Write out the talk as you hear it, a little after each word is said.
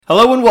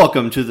Hello and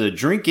welcome to the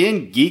Drink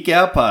In, Geek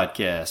Out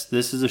podcast.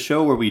 This is a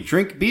show where we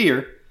drink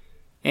beer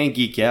and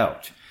geek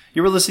out.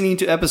 You were listening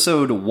to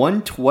episode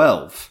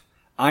 112,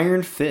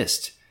 Iron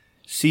Fist,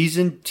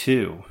 Season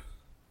 2.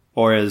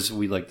 Or as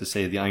we like to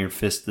say, the Iron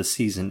Fist, the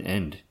season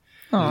end.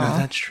 Oh,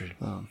 that's true.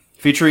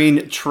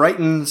 Featuring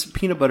Triton's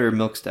Peanut Butter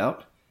Milk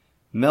Stout,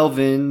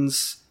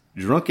 Melvin's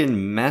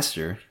Drunken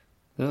Master.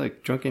 They're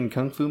like Drunken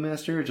Kung Fu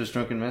Master or just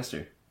Drunken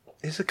Master?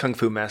 He's a Kung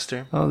Fu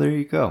master. Oh, there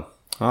you go.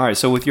 All right,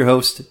 so with your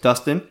host,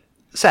 Dustin.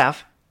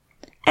 Saf.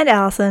 And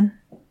Allison.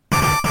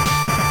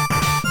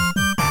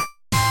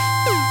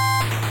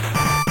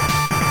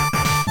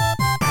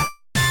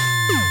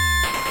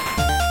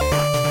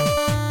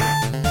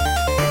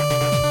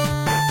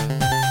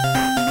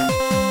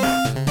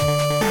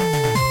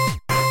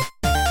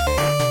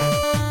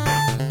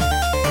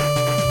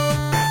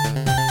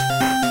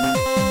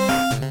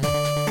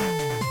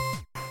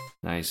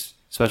 Nice.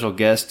 Special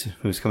guest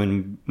who's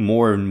coming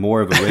more and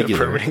more of a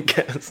regular. Permanent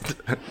guest.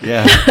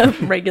 Yeah.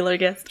 Regular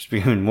guest. She's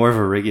becoming more of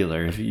a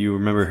regular. If you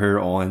remember her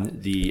on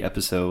the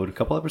episode a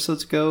couple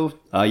episodes ago.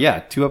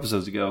 2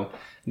 episodes ago.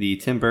 The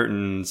Tim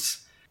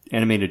Burton's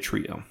animated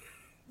trio.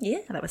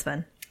 Yeah, that was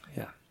fun.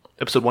 Yeah.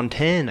 Episode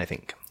 110, I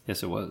think.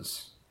 Yes, it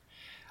was.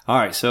 All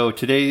right, so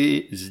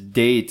today's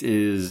date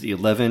is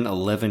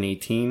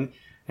 11/11/18,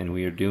 and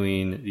we are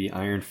doing the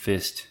Iron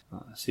Fist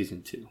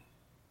Season 2.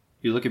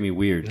 You look at me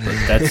weird, but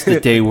that's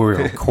the day we're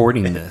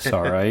recording this,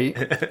 all right?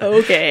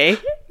 Okay.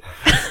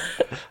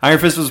 Iron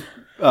Fist was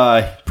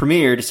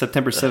premiered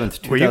September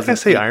 7th, 2018. Were you going to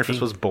say Iron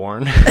Fist was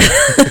born?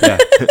 Yeah,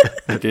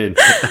 I did.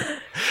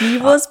 He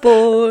was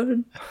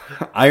born.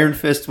 Iron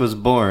Fist was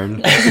born.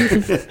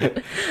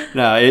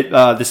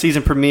 No, the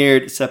season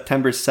premiered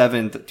September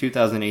 7th,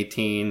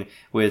 2018,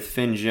 with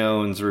Finn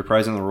Jones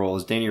reprising the role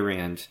as Danny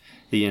Rand,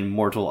 the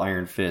immortal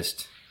Iron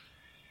Fist.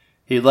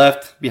 He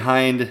left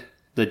behind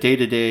the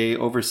day-to-day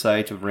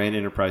oversight of Rand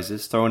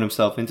Enterprises, throwing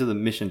himself into the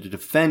mission to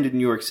defend New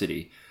York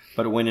City.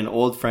 But when an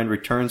old friend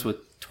returns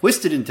with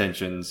twisted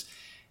intentions,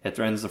 it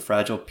threatens the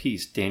fragile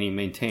peace Danny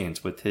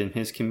maintains within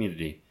his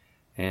community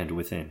and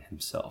within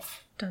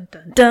himself. Dun,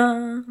 dun,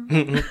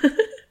 dun.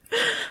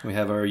 We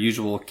have our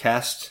usual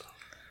cast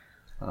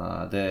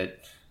that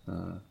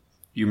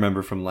you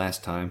remember from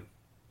last time.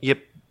 Yep.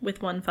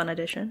 With one fun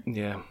addition.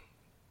 Yeah.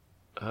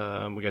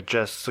 We got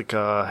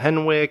Jessica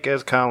Henwick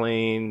as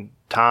Colleen,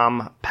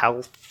 Tom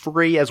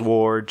Palfrey as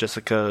Ward,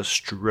 Jessica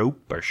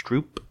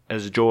Stroop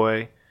as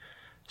Joy,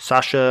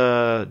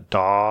 Sasha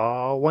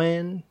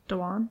Dewan,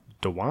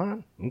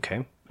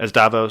 okay, as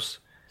Davos,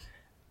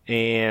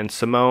 and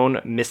Simone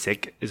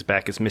Missick is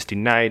back as Misty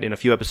Knight in a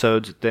few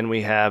episodes. Then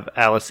we have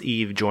Alice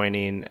Eve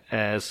joining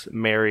as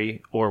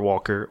Mary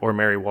Walker.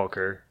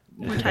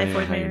 Or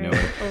Typhoid Mary.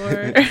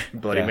 Or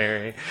Bloody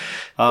Mary.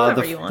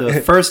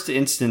 The first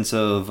instance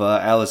of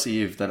Alice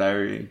Eve that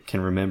I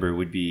can remember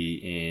would be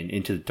in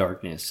Into the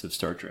Darkness of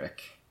Star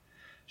Trek.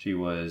 She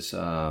was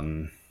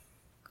the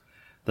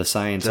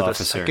science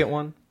officer. The second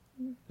one?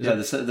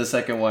 The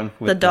second one.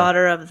 With the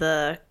daughter of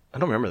the I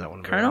don't remember that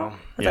one. Colonel?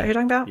 Is that who you're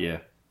talking about? Yeah.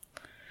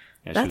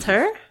 That's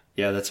her?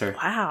 Yeah, that's her.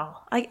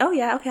 Wow.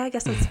 Okay, I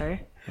guess that's her.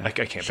 I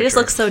can't. She just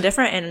looks so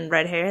different in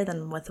red hair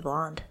than with the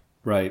blonde.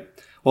 Right.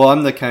 Well,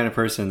 I'm the kind of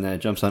person that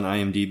jumps on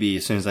IMDb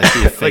as soon as I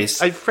see a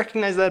face. I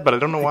recognize that, but I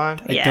don't know why.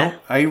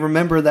 I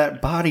remember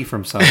that body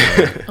from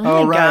somewhere.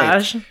 Oh my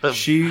gosh.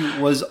 She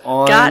was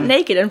on... Got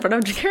naked in front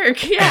of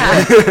Kirk.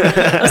 Yeah.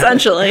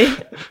 Essentially.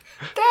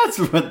 That's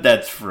what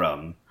that's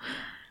from.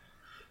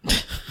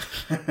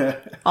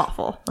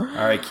 Awful. All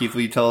right, Keith,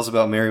 will you tell us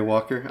about Mary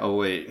Walker? Oh,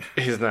 wait.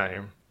 He's not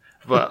here.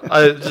 But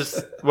I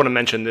just want to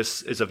mention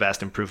this is a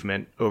vast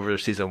improvement over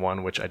season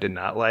 1, which I did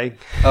not like.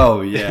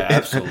 Oh, yeah,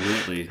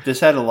 absolutely.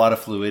 This had a lot of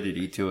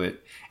fluidity to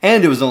it.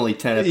 And it was only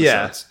 10 episodes.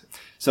 Yeah.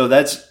 So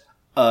that's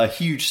a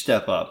huge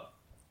step up.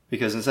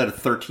 Because instead of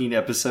 13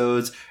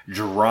 episodes,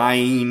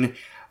 drying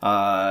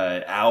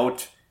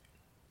out,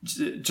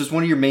 just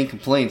one of your main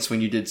complaints when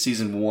you did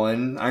season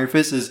 1, Iron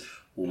Fist, is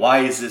why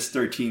is this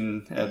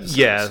 13 episodes?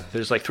 Yeah,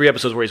 there's like 3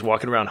 episodes where he's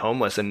walking around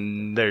homeless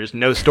and there's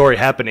no story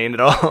happening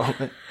at all.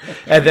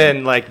 And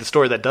then like the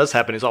story that does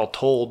happen is all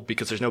told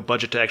because there's no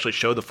budget to actually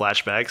show the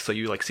flashbacks. So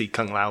you like see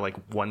Kung Lao like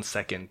 1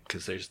 second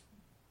because there's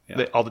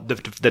all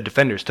the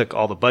Defenders took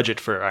all the budget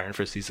for Iron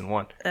Fist season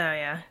 1. Oh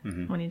yeah.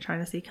 Mm-hmm. When you're trying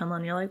to see Kung Lao,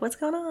 you're like, what's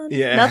going on?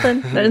 Yeah.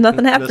 Nothing. There's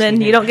nothing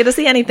happening. You don't get to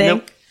see anything.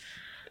 Nope.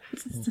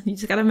 You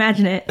just gotta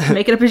imagine it.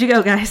 Make it up as you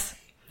go, guys.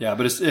 Yeah,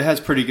 but it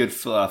has pretty good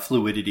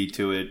fluidity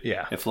to it.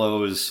 Yeah. It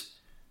flows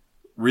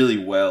really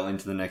well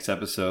into the next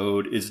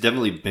episode. It's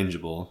definitely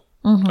bingeable.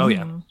 Mm-hmm. Oh,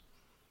 yeah.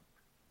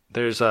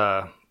 There's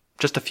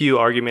just a few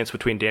arguments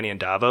between Danny and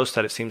Davos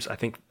that it seems, I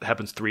think,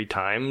 happens 3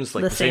 times.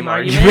 Like the same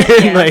argument.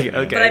 Yeah. Like,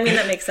 okay. But I mean,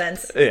 that makes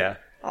sense. Yeah.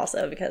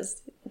 Also,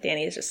 because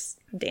Danny is just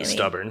Danny.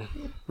 Stubborn.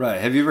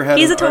 Right. Have you ever had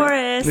He's a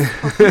Taurus.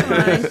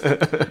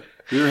 Have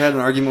you ever had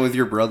an argument with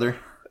your brother?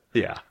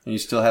 Yeah. And you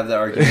still have that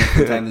argument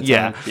from time to time?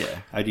 Yeah. Yeah,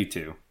 I do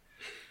too.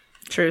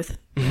 Truth.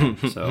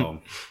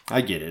 So,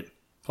 I get it.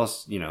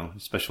 Plus,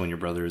 especially when your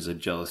brother is a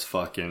jealous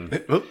fuck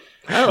and...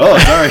 Oh.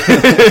 Sorry.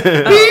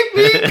 Beep,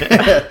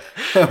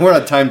 beep. We're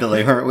on time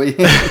delay, aren't we?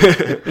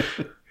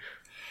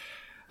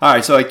 All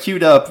right, so I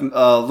queued up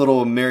a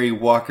little Mary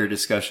Walker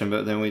discussion,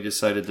 but then we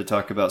decided to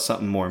talk about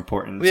something more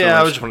important. Yeah,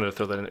 so I just wanted to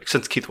throw that in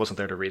since Keith wasn't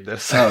there to read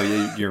this. Oh,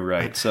 you're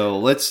right. So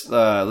let's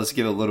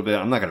give it a little bit.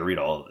 I'm not going to read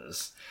all of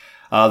this.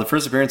 The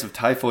first appearance of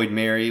Typhoid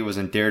Mary was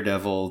in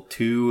Daredevil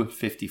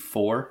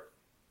 254.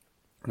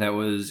 That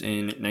was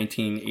in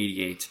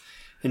 1988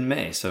 in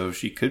May. So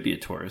she could be a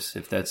Taurus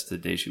if that's the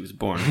day she was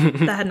born.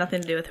 That had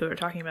nothing to do with who we were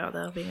talking about,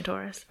 though, being a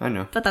Taurus. I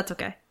know. But that's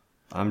okay.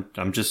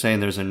 I'm just saying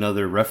there's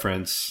another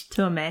reference.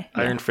 To a May.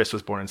 Iron Fist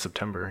was born in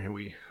September, and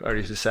we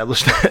already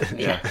established that.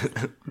 Yeah.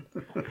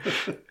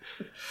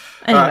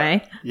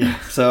 Anyway. Yeah.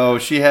 So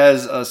she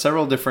has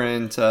several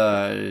different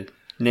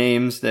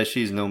names that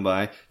she's known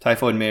by.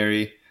 Typhoid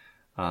Mary,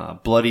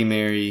 Bloody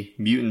Mary,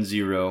 Mutant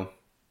Zero.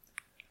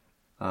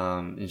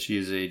 And she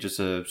is just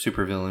a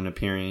supervillain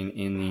appearing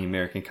in the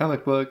American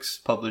comic books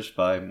published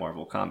by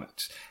Marvel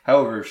Comics.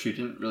 However, she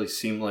didn't really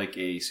seem like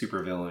a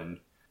supervillain.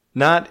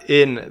 Not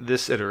in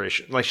this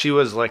iteration. Like, she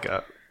was like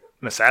an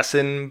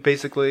assassin,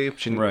 basically.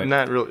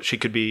 Not really. She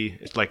could be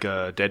like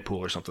a Deadpool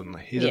or something.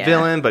 He's a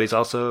villain, but he's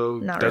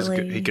also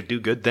he could do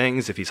good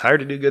things if he's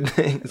hired to do good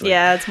things. Like,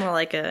 it's more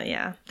like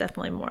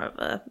definitely more of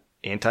a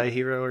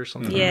anti-hero or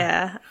something.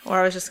 Yeah, or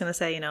I was just gonna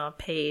say, a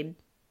paid.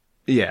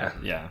 Yeah.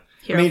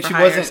 Hero for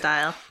hire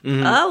style.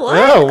 Mm-hmm. Oh, what?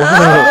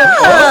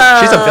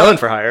 Oh. She's a villain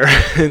for hire.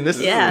 this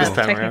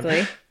time technically.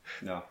 around.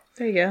 No.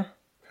 There you go.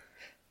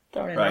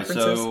 Throwing in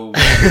references. So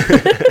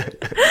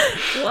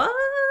what?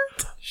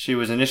 she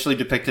was initially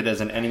depicted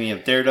as an enemy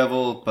of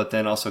Daredevil, but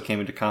then also came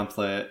into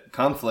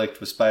conflict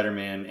with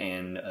Spider-Man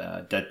and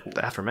Deadpool.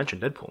 The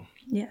aforementioned Deadpool.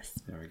 Yes.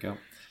 There we go.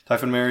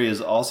 Typhoid Mary is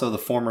also the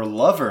former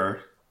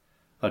lover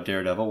of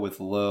Daredevil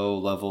with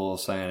low-level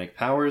psionic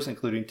powers,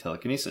 including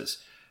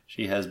telekinesis.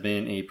 She has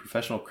been a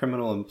professional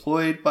criminal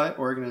employed by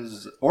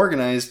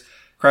organized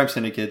crime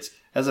syndicates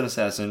as an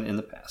assassin in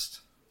the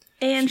past.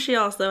 And she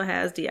also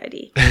has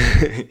DID.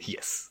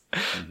 Yes.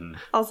 Mm-hmm.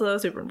 Also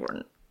super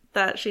important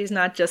that she's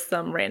not just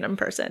some random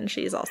person.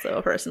 She's also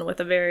a person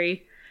with a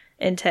very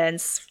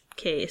intense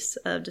case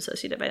of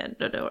dissociative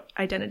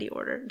identity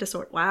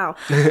disorder. Wow.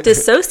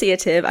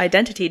 Dissociative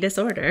identity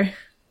disorder.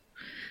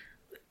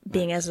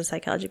 Being as a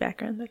psychology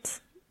background, that's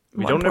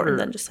more important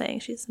than just saying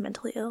she's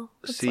mentally ill.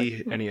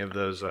 See any of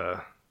those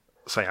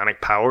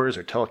psionic powers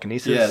or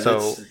telekinesis? Yeah, so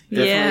that's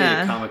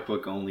definitely a comic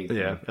book only thing.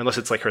 Yeah, unless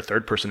it's like her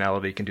third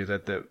personality can do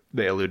that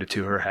they alluded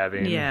to her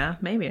having. Yeah,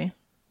 maybe.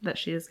 That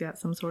she has got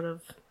some sort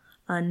of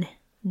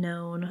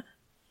unknown,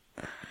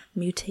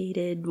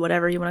 mutated,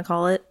 whatever you want to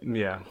call it.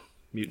 Yeah,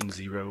 mutant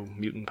zero,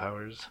 mutant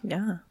powers.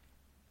 Yeah,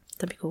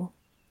 that'd be cool.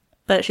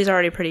 But she's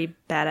already pretty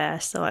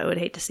badass, so I would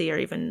hate to see her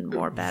even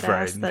more badass.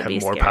 Right, that'd be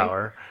have more scary.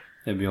 power.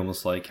 It'd be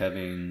almost like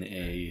having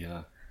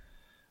a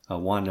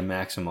Wanda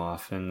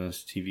Maximoff in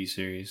this TV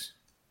series.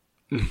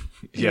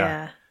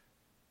 Yeah.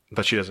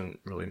 But she doesn't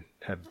really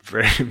have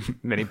very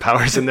many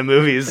powers in the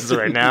movies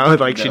right now.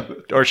 Like she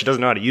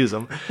doesn't know how to use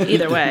them.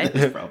 Either way.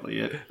 That's probably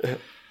it.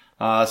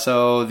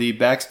 So the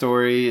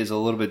backstory is a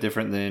little bit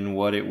different than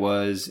what it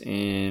was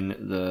in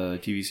the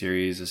TV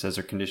series. It says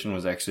her condition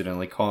was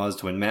accidentally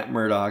caused when Matt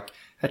Murdock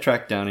had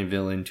tracked down a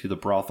villain to the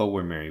brothel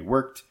where Mary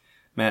worked.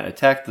 Matt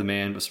attacked the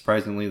man, but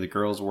surprisingly the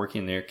girls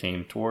working there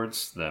came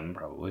towards them,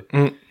 probably.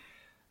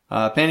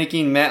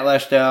 Panicking, Matt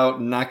lashed out,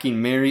 knocking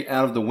Mary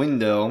out of the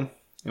window.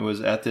 It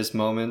was at this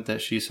moment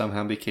that she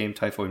somehow became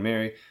Typhoid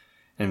Mary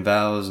and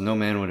vows no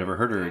man would ever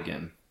hurt her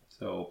again.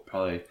 So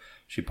probably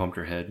she pumped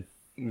her head.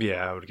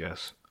 Yeah, I would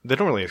guess. They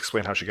don't really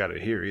explain how she got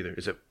it here either.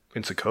 Is it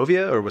in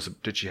Sokovia, or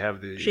did she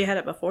have the... She had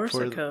it before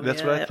Sokovia.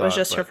 That's what I thought. It was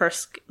just her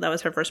first... That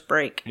was her first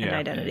break in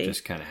identity. It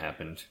just kind of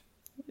happened.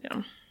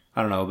 Yeah.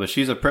 I don't know, but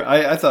she's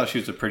I thought she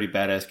was a pretty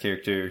badass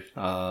character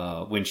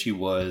when she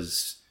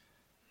was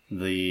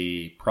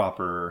the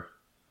proper...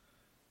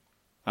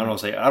 I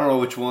don't know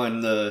which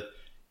one Walker?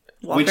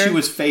 When she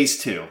was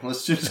phase 2.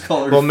 Let's just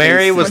call her. Well,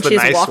 Mary phase was two. the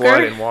When she's nice Walker?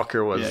 one, and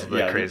Walker was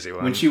the crazy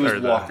one. When she was Or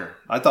Walker,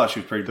 I thought she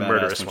was pretty the badass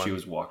murderous when one. she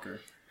was Walker.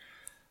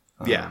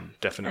 Yeah,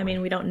 definitely. I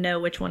mean, we don't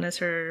know which one is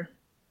her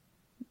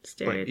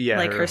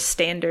her her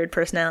standard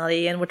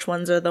personality, and which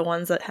ones are the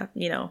ones that have,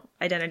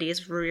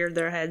 identities reared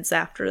their heads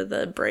after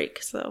the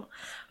break. So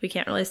we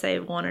can't really say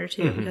one or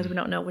two because we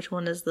don't know which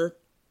one is the...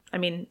 I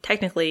mean,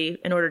 technically,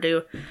 in order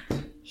to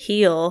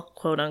heal,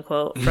 quote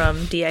unquote,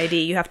 from DID,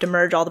 you have to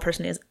merge all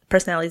the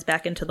personalities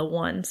back into the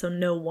one. So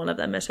no one of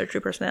them is her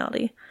true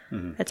personality.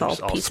 It's all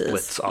pieces.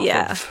 Splits off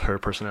of her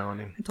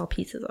personality. It's all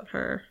pieces of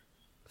her.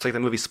 It's like the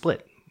movie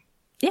Split.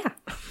 Yeah.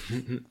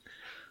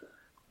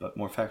 But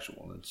more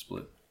factual than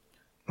Split.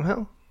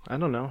 Well, I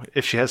don't know.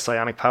 If she has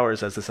psionic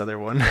powers as this other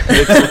one,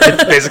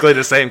 it's basically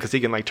the same because he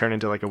can turn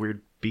into a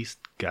weird beast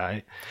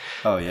guy.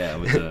 Oh yeah,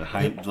 with the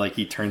hind,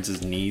 he turns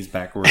his knees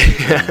backwards and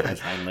has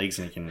hind legs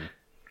and he can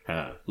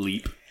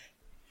leap.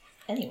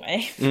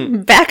 Anyway,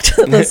 back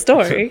to the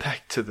story.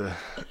 Back to the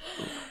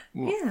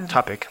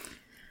topic.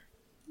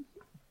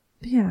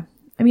 Yeah.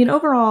 I mean,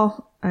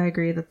 overall, I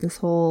agree that this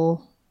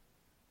whole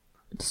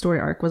story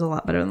arc was a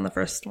lot better than the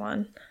first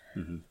one.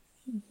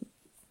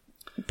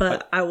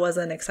 But I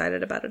wasn't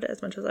excited about it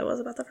as much as I was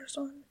about the first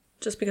one.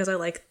 Just because I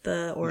like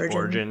the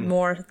origin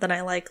more than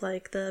I like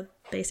the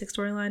basic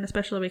storyline,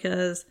 especially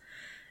because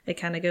it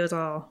kind of goes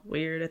all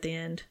weird at the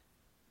end.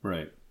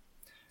 Right.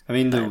 I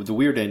mean, the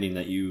weird ending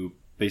that you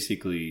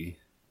basically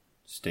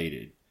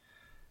stated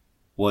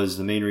was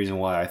the main reason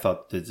why I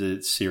thought that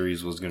the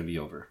series was going to be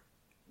over.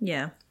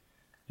 Yeah.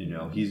 You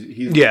know,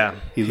 he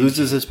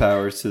loses his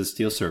powers to the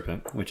Steel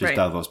Serpent, which is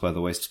Davos, by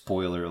the way.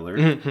 Spoiler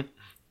alert.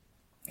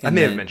 I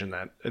may have mentioned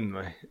that in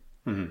my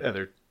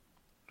other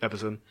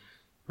episode.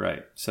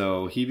 Right.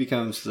 So he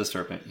becomes the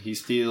Serpent. He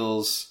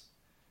steals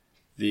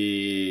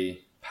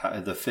the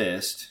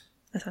fist,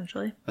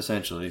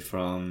 essentially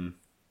from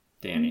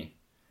Dany,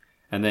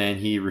 and then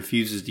he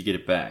refuses to get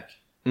it back.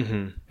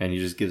 And he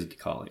just gives it to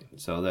Colleen.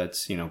 So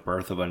that's,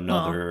 birth of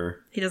another...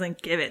 Well, he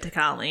doesn't give it to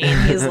Colleen.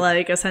 He's,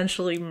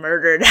 essentially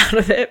murdered out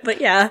of it. But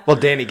yeah. Well,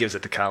 Dany gives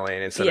it to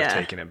Colleen instead of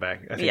taking it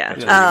back. I think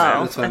that's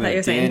I thought you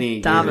were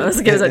saying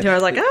Davos gives it to her. I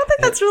was like, I don't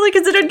think that's really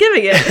considered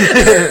giving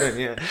it.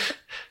 Yeah.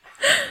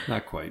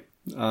 Not quite.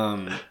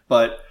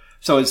 But,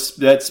 so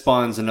that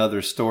spawns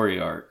another story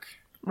arc.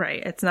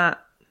 Right. It's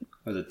not...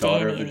 Was it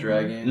Daughter of the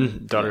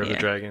Dragon? Daughter of the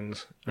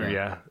Dragons.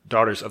 Or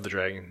Daughters of the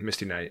Dragon.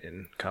 Misty Knight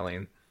and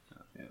Colleen.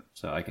 Yeah,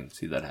 so I can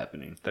see that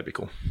happening. That'd be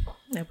cool.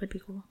 That would be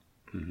cool.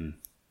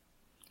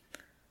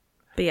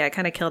 But yeah, it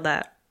kind of killed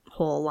that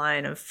whole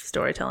line of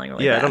storytelling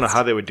really fast. I don't know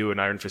how they would do an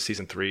Iron Fist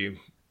season 3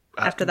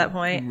 after that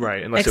point.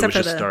 Right, unless it was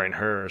just starring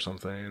her or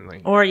something.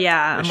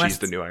 Unless she's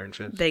the new Iron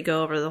Fist. They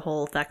go over the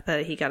whole fact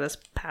that he got his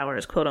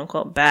powers, quote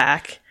unquote,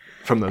 back.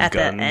 From those at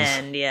guns.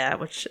 The end,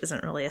 which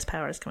isn't really his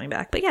powers coming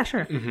back. But yeah,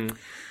 sure.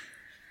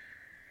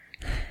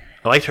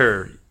 I liked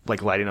her,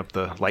 lighting up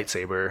the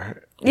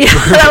lightsaber. Yeah,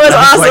 that was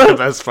awesome. The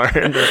best part.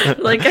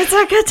 It's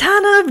a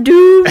katana of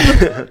doom.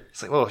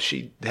 It's well,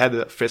 she had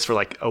the fist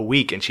for a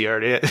week and she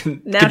already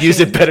could use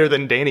it better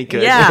than Dany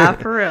could. Yeah,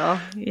 for real.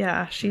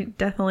 Yeah, she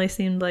definitely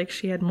seemed like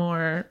she had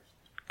more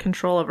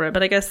control over it.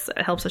 But I guess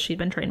it helps that she'd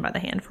been trained by the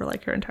hand for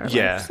her entire life.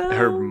 Yeah, so.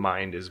 Her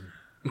mind is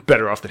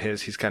better off than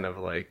his. He's kind of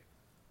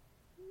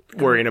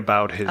worrying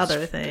about his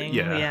other thing.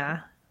 Yeah.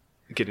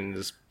 Getting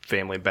his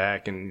family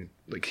back and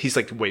he's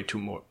way too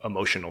more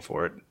emotional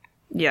for it.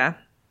 Yeah.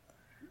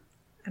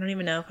 I don't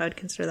even know if I would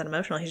consider that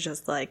emotional. He's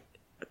just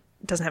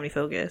doesn't have any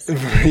focus.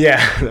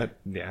 Yeah.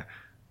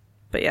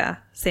 But yeah,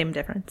 same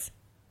difference.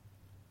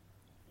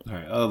 All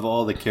right. Of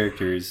all the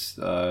characters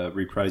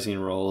reprising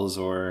roles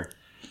or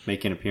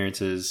making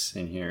appearances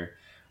in here,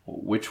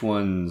 which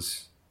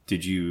ones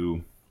did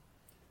you?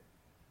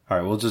 All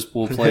right, we'll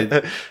play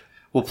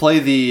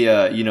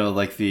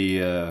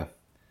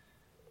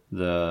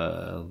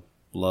the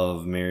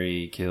love,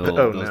 marry, kill.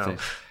 Those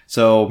things.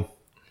 So,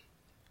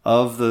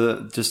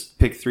 just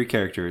pick 3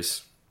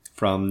 characters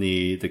from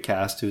the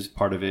cast who's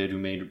part of it, who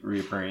made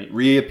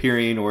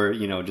reappearing or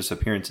just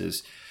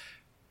appearances.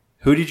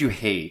 Who did you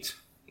hate?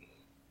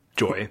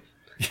 Joy.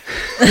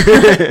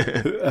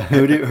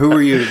 Who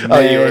were you?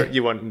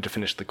 You wanted to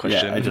finish the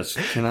question. Yeah,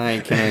 can I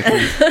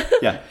please?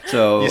 Yeah.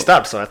 So you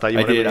stopped, so I thought you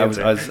wanted to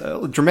answer. I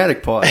was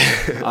dramatic pause.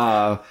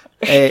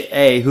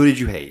 A, who did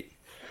you hate?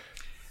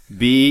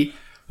 B,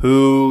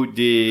 who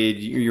did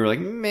you were like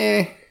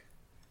meh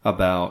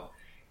about?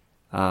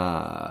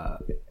 And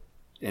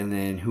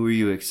then who are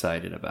you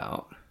excited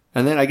about?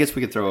 And then I guess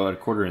we could throw out a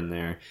quarter in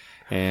there.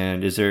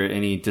 And is there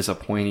any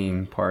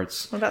disappointing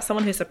parts? What about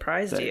someone who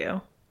surprised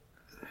you?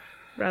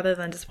 Rather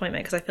than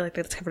disappointment, because I feel like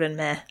that's covered in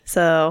meh.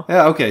 So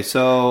yeah, okay.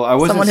 So I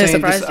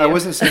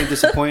wasn't saying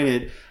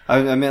disappointed.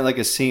 I meant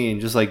a scene,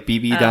 just like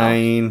BB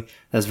dying.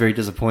 That's very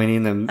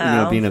disappointing. Them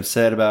being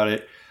upset about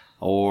it,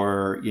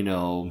 or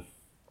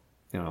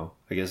I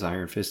guess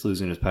Iron Fist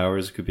losing his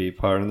powers could be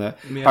part of that.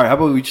 Yeah. All right, how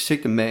about we just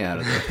take the meh out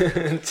of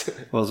it?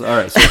 Well, all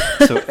right.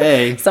 So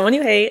A, someone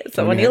you hate,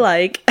 someone you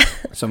like,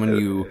 someone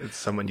you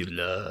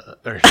love.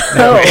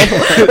 Whoa,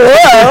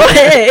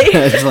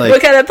 hey!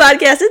 What kind of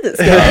podcast is this,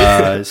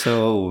 guys?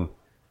 So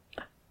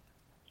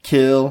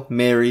kill,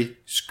 marry,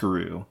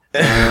 screw.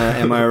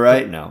 Am I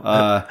right?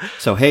 No.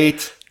 So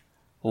hate,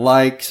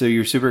 like. So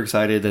you're super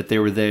excited that they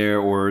were there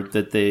or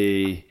that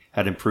they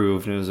had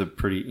improved and it was a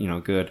pretty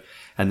good.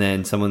 And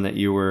then someone that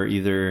you were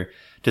either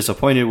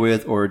disappointed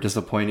with or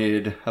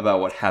disappointed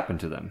about what happened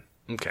to them.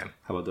 Okay.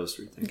 How about those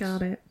 3 things?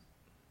 Got it.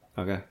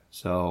 Okay.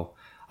 So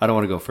I don't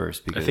want to go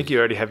first because I think you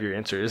already have your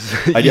ansers.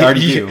 I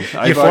already do.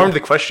 You formed the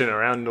question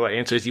around what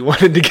answers you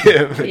wanted to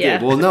give.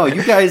 Yeah. Well, no,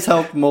 you guys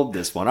helped mold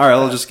this one. All right,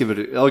 I'll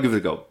give it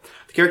a go.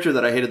 The character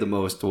that I hated the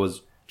most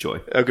was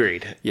Joy.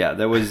 Agreed. Yeah,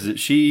 that was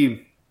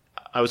she.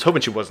 I was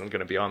hoping she wasn't going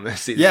to be on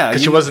this season. Yeah,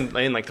 because she wasn't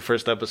in the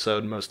first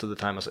episode most of the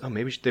time. I was like, oh,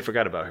 maybe they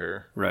forgot about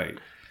her. Right.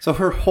 So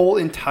her whole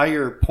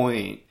entire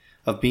point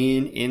of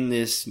being in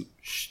this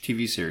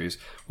TV series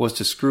was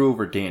to screw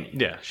over Dany.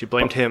 Yeah, she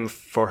blamed him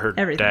for her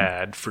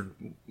dad for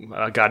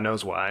God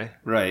knows why.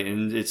 Right,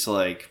 and it's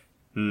Dany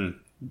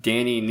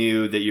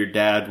knew that your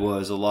dad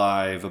was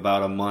alive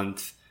about a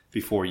month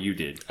before you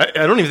did. I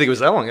don't even think it was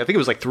that long. I think it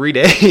was like 3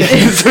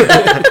 days.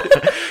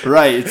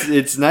 Right.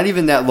 It's not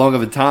even that long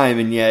of a time,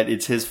 and yet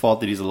it's his fault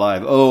that he's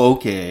alive. Oh,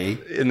 okay.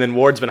 And then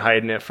Ward's been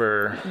hiding it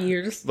for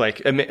years.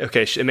 Like,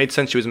 it made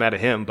sense she was mad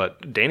at him,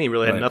 but Danny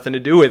really had nothing to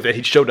do with it.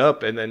 He showed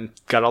up and then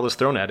got all this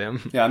thrown at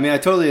him. Yeah, I mean, I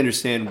totally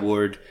understand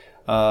Ward.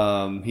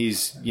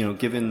 He's,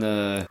 given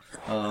the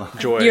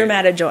Joy. You're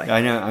mad at Joy.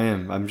 I know, I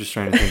am. I'm just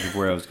trying to think of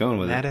where I was going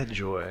with Mad it. at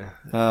Joy.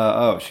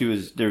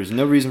 There was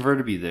no reason for her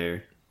to be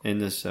there in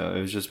this.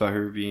 It was just about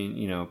her being,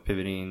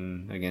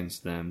 pivoting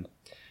against them.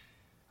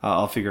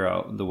 I'll figure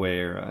out the way,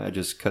 or I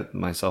just cut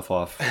myself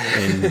off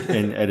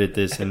and edit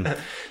this and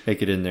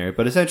make it in there.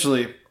 But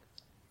essentially,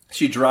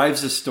 she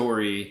drives the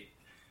story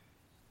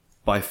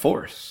by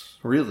force,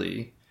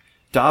 really.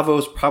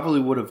 Davos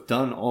probably would have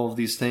done all of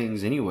these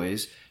things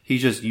anyways. He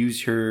just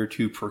used her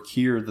to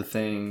procure the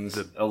things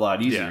a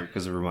lot easier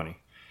because of her money.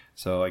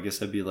 So I guess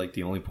that'd be like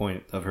the only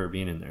point of her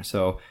being in there.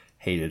 So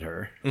hated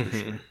her. For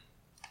sure.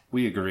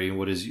 We agree.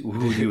 Who do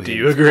you hate? Do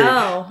you agree?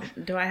 Oh,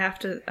 do I have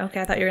to?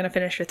 Okay, I thought you were going to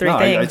finish your three No,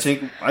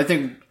 things. I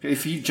think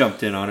if you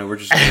jumped in on it, we're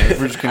just gonna keep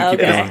going. So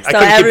I couldn't keep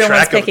everyone's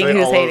track of picking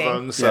who's all of hating.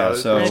 them,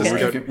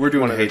 so we're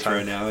doing one at a hate time.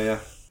 right now. Yeah.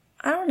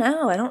 I don't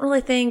know. I don't really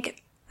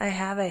think I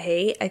have a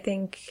hate. I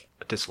think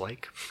A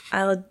dislike?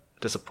 I would.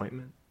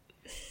 Disappointment?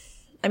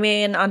 I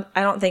mean, I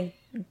don't think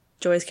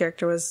Joy's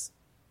character was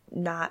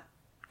not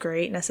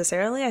great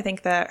necessarily. I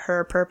think that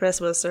her purpose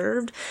was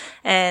served,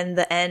 and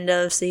the end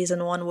of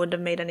season 1 wouldn't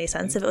have made any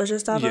sense if it was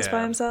just Davos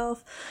by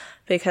himself,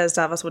 because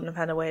Davos wouldn't have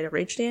had a way to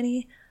reach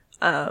Dany.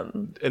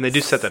 And they do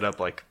set that up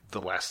like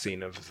the last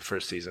scene of the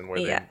first season where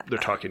they're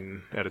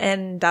talking at a...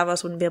 And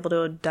Davos wouldn't be able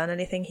to have done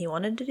anything he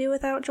wanted to do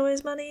without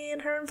Joy's money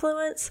and her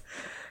influence.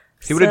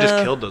 He would have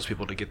just killed those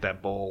people to get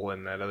that bowl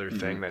and that other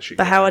thing that she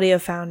got. But how would he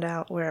have found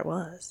out where it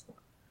was?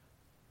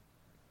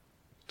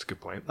 That's a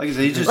good point. Like I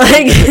said, he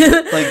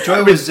just like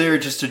Joy was there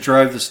just to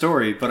drive the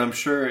story, but I'm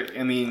sure.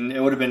 I mean,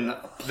 it would have been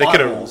plot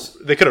holes.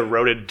 They could have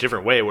wrote it a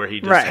different way where he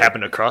just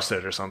happened to cross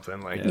it or something.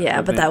 Like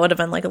Yeah, but that would have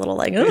been like a little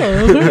like, oh,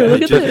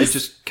 look at this. It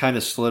just kind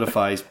of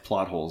solidifies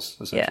plot holes.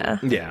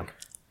 Essentially. Yeah.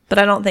 But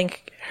I don't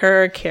think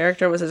her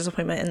character was a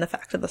disappointment in the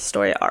fact of the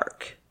story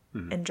arc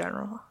in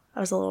general. I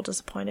was a little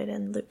disappointed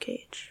in Luke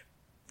Cage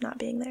not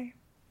being there.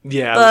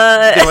 Yeah,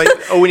 But- they're like,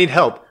 oh, we need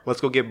help.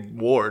 Let's go get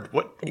Ward.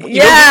 What?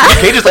 Yeah.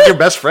 Cage is like your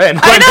best friend.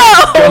 I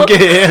know. Go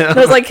get him.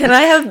 I was like, can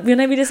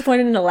I be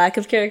disappointed in a lack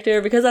of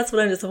character? Because that's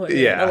what I'm disappointed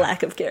in, Yeah. a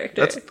lack of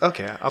character. That's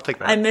okay. I'll take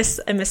that. I miss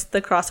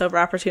the crossover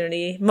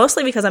opportunity,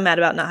 mostly because I'm mad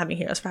about not having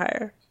Heroes for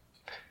Hire.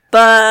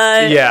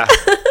 But yeah,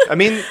 I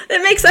mean,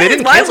 it makes sense. they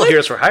didn't Why cancel would-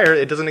 Heroes for Hire.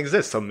 It doesn't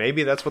exist, so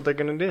maybe that's what they're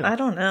gonna do. I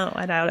don't know.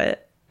 I doubt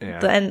it. Yeah.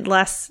 The end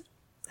last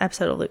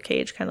episode of Luke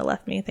Cage kind of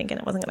left me thinking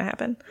it wasn't going to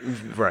happen.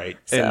 Right.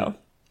 So.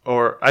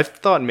 Or I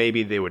thought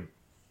maybe they would,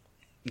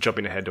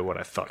 jumping ahead to what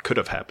I thought could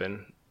have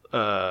happened,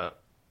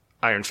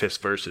 Iron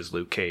Fist versus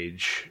Luke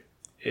Cage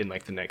in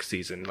like the next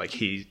season. Like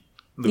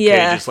Luke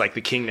Cage is like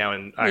the king now,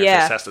 and Iron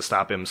Fist has to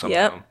stop him somehow.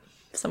 Yep.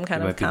 Some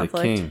kind He of might be the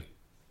conflict. king,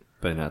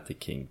 but not the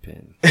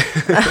kingpin.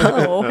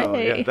 Oh, Oh,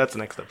 hey. yeah, that's the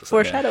next episode.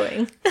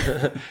 Foreshadowing.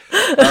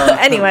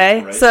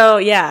 Anyway, so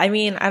yeah, I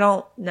mean, I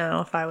don't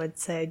know if I would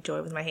say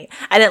Joy was my hate.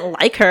 I didn't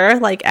like her,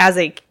 like, as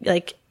a,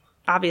 like,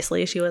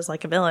 obviously she was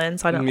like a villain,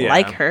 so I don't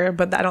like her,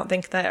 but I don't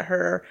think that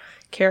her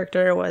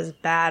character was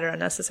bad or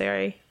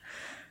unnecessary.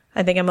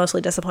 I think I'm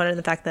mostly disappointed in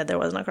the fact that there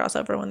wasn't a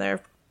crossover when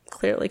there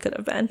clearly could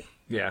have been.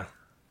 Yeah.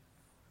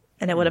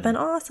 And it would have been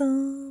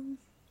awesome.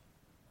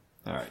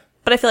 All right.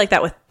 But I feel like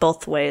that with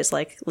both ways,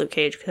 like Luke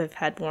Cage could have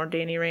had more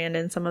Danny Rand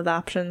in some of the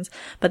options,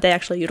 but they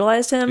actually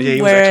utilized him. Yeah,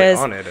 he was whereas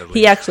actually on it, at he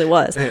least. actually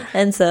was.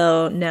 And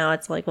so now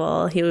it's like,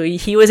 well,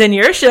 he was in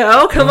your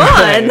show. Come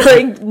on,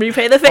 like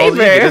repay the All you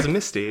favor. did is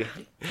Misty.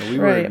 And we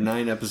were Right.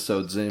 9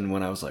 episodes in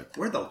when I was like,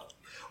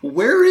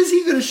 where is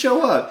he going to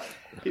show up?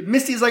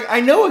 Misty's like, I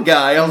know a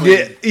guy. I was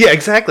like, Yeah,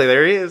 exactly.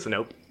 There he is.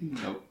 Nope.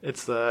 nope.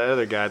 It's the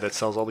other guy that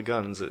sells all the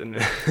guns.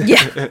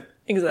 Yeah,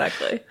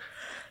 exactly.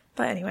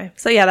 But anyway,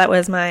 so yeah, that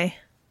was my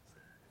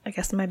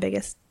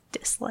biggest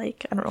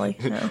dislike. I don't really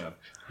know.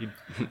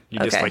 You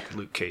dislike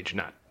Luke Cage,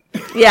 not.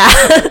 Yeah,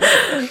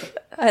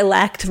 I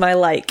lacked my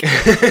like.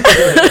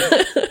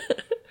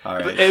 All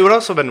right. It would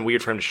also have been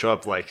weird for him to show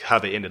up like how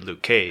they ended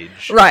Luke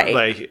Cage. Right.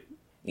 Like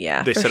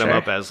Yeah, they for set him sure.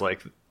 up as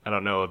like, I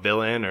don't know, a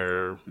villain,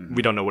 or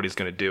we don't know what he's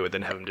going to do, and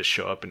then have him just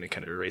show up and it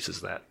kind of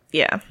erases that.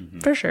 Yeah,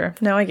 for sure.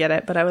 No, I get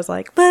it, but I was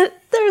like, but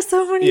there's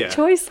so many Yeah.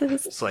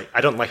 choices. It's like,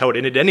 I don't like how it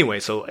ended anyway,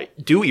 so I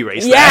do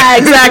erase Yeah, that.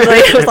 exactly.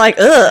 It was like,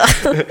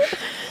 ugh.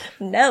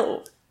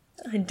 No,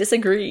 I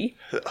disagree.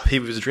 He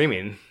was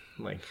dreaming.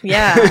 Like,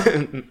 Yeah,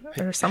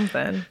 or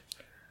something.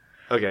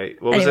 okay,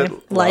 what was Anyway,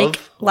 it?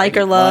 like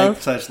or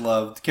love. Like /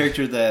 love. The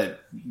character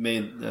that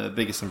made the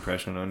biggest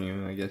impression on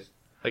you, I guess.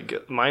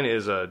 Like mine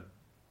is a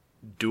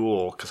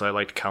duel because I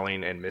liked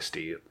Colleen and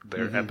Misty.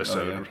 Their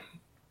episode, Oh, yeah.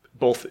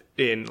 both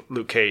in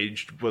Luke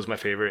Cage was my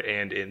favorite,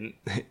 and in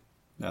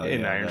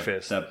Iron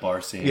Fist. That bar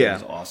scene Yeah.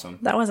 was awesome.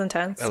 That was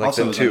intense. I like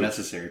Also, them it was too.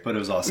 unnecessary, but it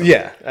was awesome.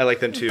 Yeah, I like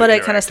them too. But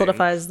it kind of interacting.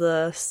 solidifies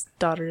the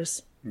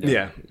daughter's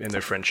Yeah, and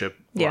their friendship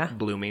Yeah.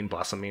 blooming,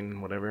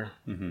 blossoming, whatever.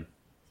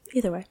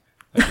 Either way.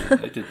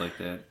 I did like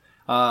that.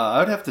 I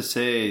would have to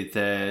say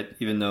that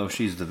even though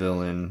she's the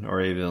villain or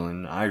a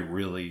villain, I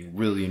really,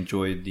 really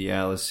enjoyed the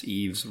Alice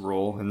Eves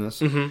role in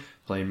this,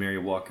 playing Mary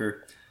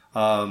Walker.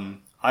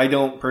 I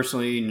don't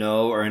personally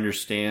know or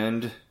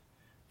understand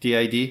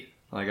DID.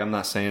 Like, I'm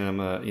not saying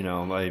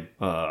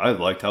I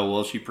liked how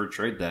well she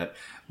portrayed that,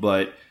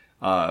 but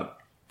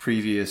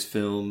previous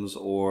films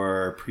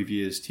or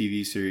previous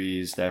TV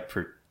series that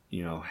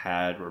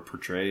had or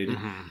portrayed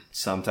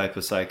some type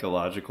of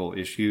psychological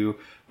issue,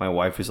 my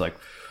wife was like,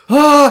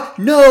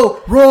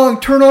 no, wrong,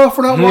 turn off,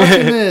 we're not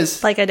watching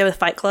this. Like I did with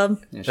Fight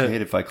Club. Yeah, she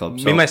hated Fight Club.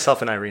 Me,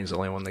 myself, and Irene's the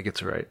only one that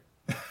gets it right.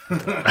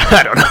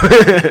 I don't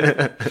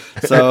know.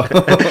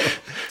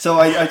 So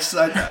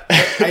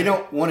I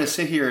don't want to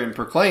sit here and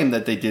proclaim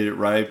that they did it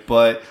right,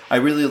 but I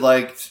really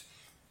liked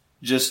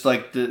just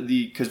like the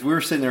because we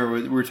were sitting there,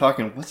 we were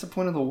talking, what's the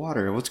point of the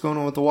water? What's going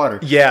on with the water?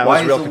 Yeah, I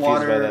was real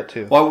confused by that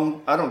too.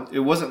 Well, it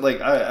wasn't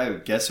like, I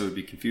guess it would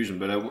be confusion,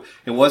 but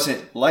it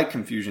wasn't like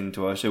confusion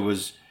to us. It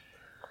was,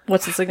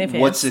 What's the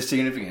significance? what's the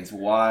significance?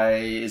 Why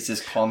is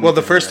this calming? Well,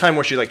 the first time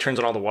where she like turns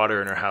on all the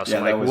water in her house, Yeah,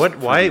 I'm that like, was what?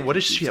 Why? pretty What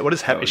is she? confusing. What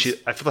is happening? That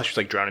was- I feel like she's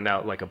like drowning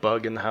out like a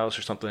bug in the house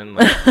or something,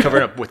 like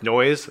covering up with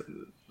noise.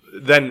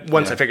 Then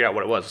once I figured out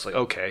what it was, it's like,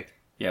 okay,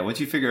 Yeah, once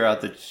you figure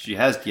out that she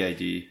has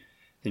DID,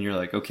 then you're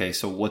like, okay,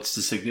 so what's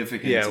the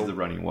significance of the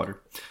running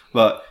water?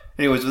 But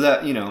anyways, with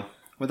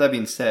that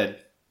being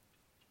said,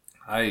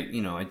 I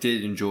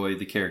did enjoy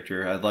the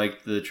character. I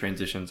liked the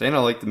transitions, and I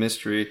liked the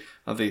mystery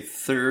of a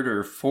third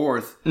or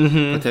fourth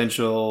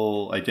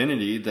potential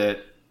identity that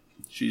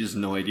she has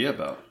no idea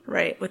about.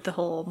 Right, with the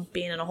whole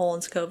being in a hole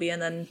in Sokovia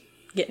and then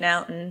getting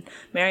out, and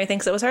Mary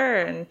thinks it was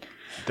her, and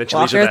then she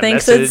leaves her Walker that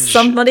thinks message. it's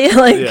somebody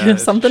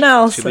something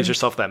else. She leaves and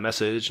herself that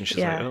message, and she's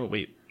Yeah. like, oh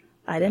wait,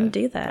 I didn't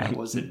do that. That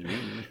wasn't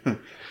me.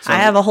 I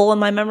have a hole in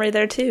my memory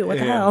there too. What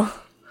the hell?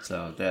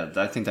 So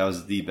I think that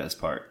was the best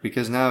part,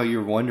 because now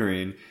you're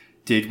wondering,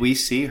 did we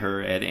see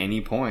her at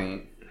any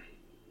point?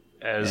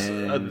 as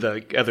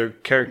the other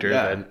character.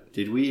 Yeah, That,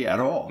 did we at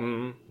all?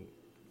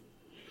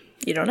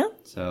 You don't know?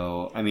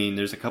 So, I mean,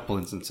 there's a couple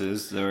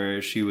instances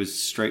where she was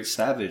straight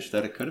savage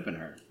that it could have been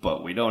her,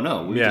 but we don't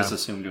know. We just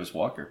assumed it was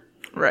Walker.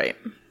 Right.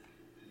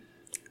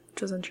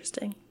 Which was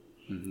interesting.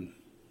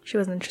 She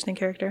was an interesting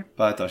character.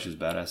 But I thought she was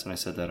badass, and I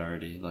said that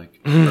already, like,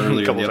 earlier in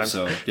the Couple times.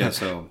 episode. Yeah,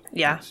 so...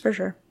 Yeah, for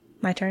sure.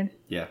 My turn.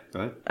 Yeah, go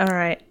ahead. All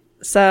right.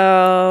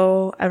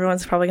 So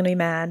everyone's probably going to be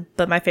mad,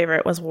 but my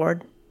favorite was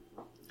Ward.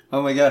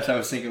 Oh my gosh, I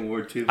was thinking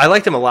Ward too. I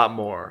liked him a lot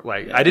more.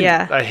 Like I didn't.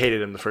 Yeah. I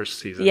hated him the first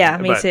season. Yeah,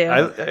 me but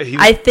too. he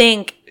was- I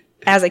think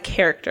as a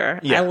character,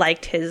 Yeah. I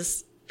liked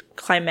his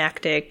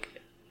climactic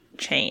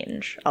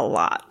change a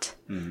lot.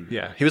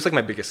 yeah, he was like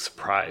my biggest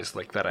surprise.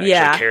 Like that I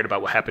Yeah. actually cared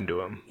about what happened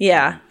to him.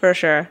 Yeah, for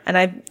sure. And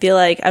I feel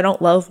like I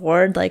don't love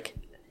Ward, like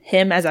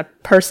him as a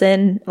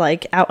person,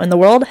 like out in the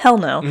world. Hell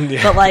no.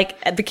 But like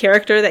the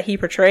character that he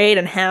portrayed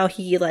and how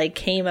he like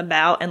came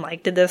about and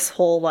like did this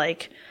whole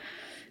like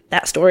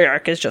that story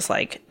arc is just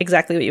like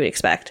exactly what you would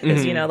expect.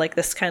 Is you know like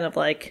this kind of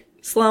like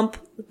slump,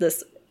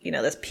 this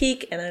this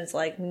peak, and then it's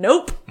like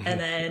nope, and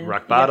then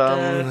Rock you have to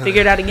bottom.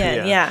 figure it out again.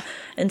 Yeah. Yeah.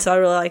 And so I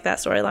really like that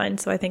storyline.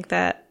 So I think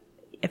that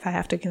if I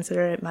have to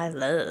consider it my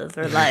love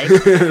or like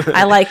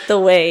I like the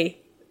way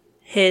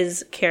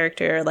his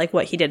character, like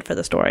what he did for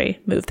the story,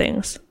 move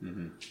things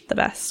the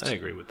best. I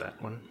agree with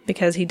that one.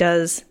 Because he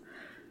does,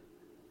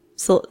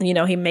 so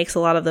he makes a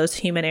lot of those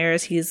human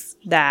errors. He's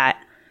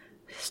that,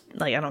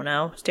 like, I don't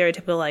know,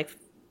 stereotypical, like,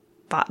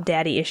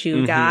 daddy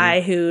issue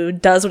guy who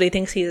does what he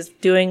thinks he's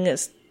doing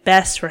is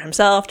best for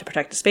himself to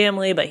protect his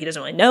family, but he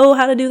doesn't really know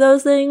how to do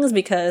those things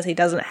because he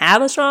doesn't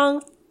have a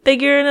strong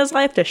figure in his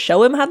life to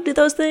show him how to do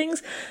those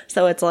things.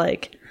 So it's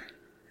like,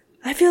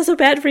 I feel so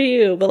bad for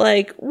you, but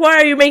like, why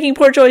are you making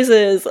poor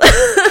choices?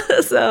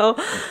 So,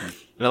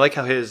 And I like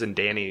how his and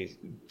Danny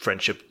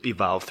friendship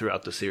evolved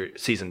throughout the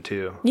season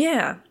too.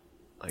 yeah,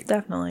 Like-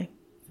 definitely.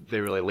 They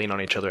really lean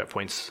on each other at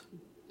points.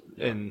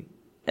 And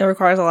It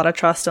requires a lot of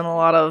trust and a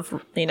lot of,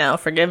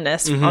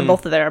 forgiveness on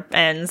both of their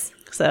ends.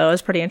 So it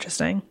was pretty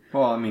interesting.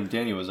 Well, I mean,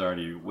 Danny was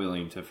already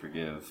willing to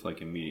forgive,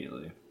 like,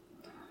 immediately.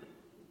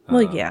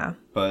 Well, yeah.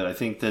 But I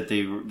think that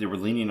they were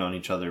leaning on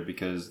each other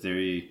because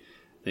they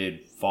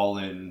had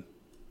fallen,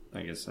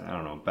 I guess, I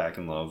don't know, back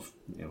in love,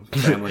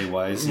 family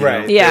wise,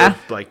 right, Yeah. they're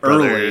like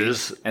early,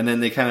 brothers. and then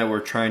they kind of were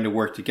trying to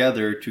work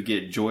together to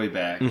get Joy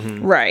back.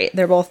 Right.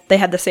 They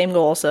had the same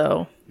goal,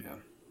 so Yeah.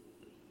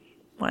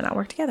 why not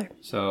work together?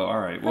 So, all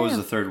right, what was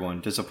the third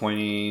one?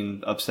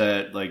 Disappointing,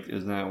 upset, like,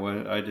 isn't that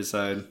what I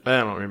decide? I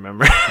don't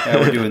remember. Yeah,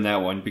 we're doing that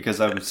one because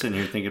I'm sitting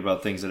here thinking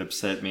about things that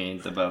upset me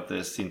about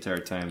this the entire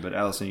time. But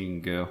Allison, you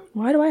can go.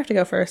 Why do I have to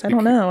go first? I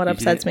don't know what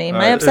upsets me. all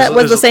My right, upset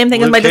was the same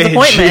thing as my Luke Cage,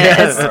 disappointment.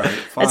 yeah. It's, All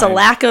right, it's a fine.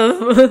 lack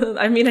of,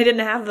 I mean, I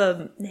didn't have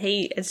the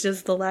hate. It's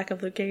just the lack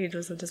of Luke Cage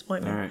was a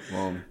disappointment. All right,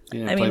 well, you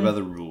didn't I play mean- by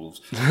the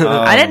rules.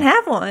 I didn't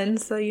have one,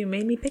 so you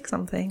made me pick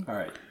something. All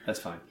right, that's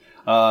fine.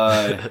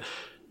 I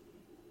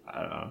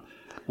don't know.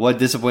 What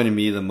disappointed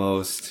me the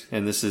most,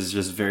 and this is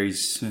just very,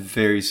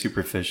 very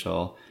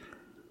superficial,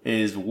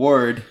 is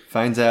Ward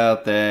finds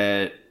out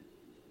that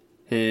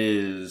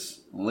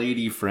his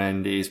lady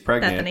friend is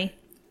pregnant. Bethany.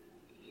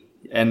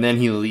 And then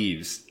he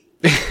leaves.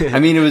 I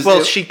mean, it was...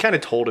 Well, she kind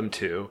of told him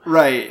to.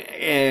 Right,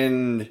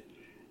 and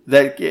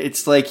that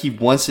it's like he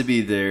wants to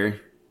be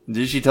there.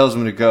 Then she tells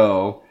him to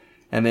go,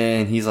 and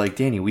then he's like,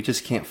 Danny, we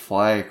just can't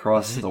fly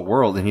across the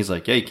world. And he's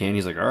like, yeah, you can.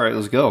 He's like, all right,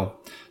 let's go.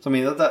 So, I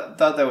mean, I thought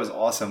that was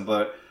awesome,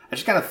 but I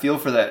just kind of feel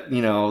for that,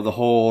 you know, the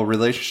whole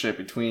relationship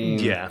between,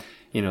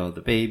 you know,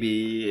 the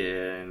baby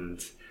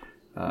and,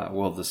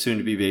 well, the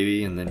soon-to-be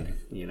baby, and then,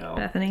 you know,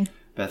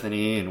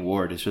 Bethany and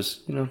Ward. It's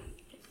just, you know.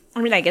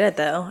 I mean, I get it,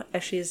 though.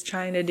 If she's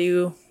trying to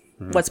do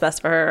what's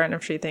best for her, and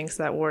if she thinks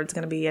that Ward's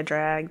going to be a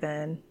drag,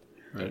 then...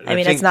 Right. I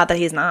mean, it's not that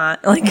he's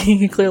not. Like,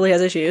 he clearly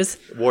has issues.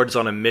 Ward's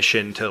on a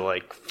mission to,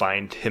 like,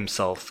 find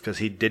himself, because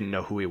he didn't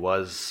know who he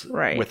was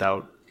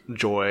without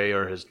Joy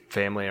or his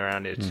family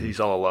around it. He's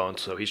all alone,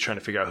 so he's trying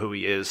to figure out who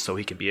he is so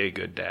he can be a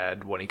good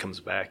dad when he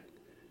comes back.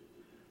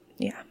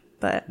 Yeah,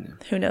 but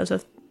who knows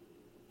if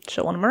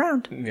she'll want him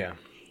around. Yeah.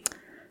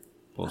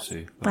 We'll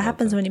see. What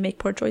happens when you make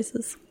poor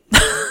choices?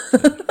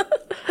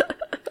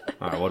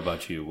 All right, what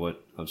about you?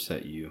 What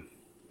upset you?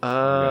 What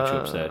got you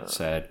upset,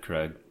 sad,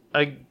 Craig?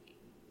 I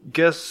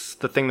guess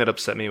the thing that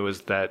upset me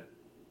was that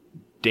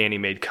Danny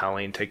made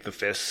Colleen take the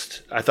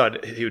fist. I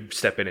thought he would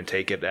step in and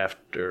take it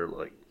after,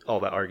 like, all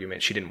that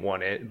argument. She didn't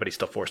want it, but he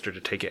still forced her to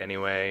take it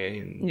anyway.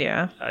 And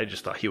yeah. I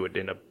just thought he would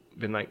end up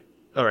being like,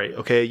 all right,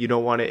 okay, you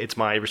don't want it. It's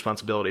my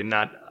responsibility.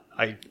 Not,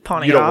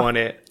 Pawning you don't off. Want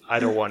it. I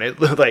don't want it.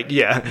 Like,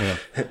 yeah.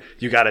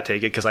 You got to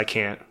take it because I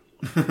can't.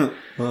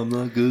 I'm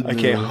not good. I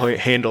can't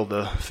handle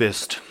the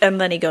fist.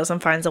 And then he goes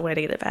and finds a way to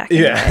get it back.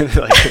 Yeah.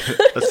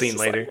 Like, a scene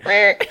later.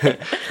 Right.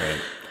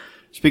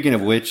 Speaking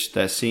of which,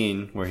 that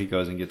scene where he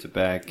goes and gets it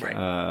back,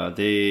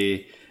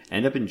 they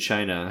end up in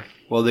China.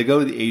 Well, they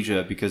go to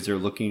Asia because they're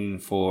looking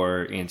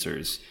for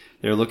answers.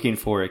 They're looking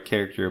for a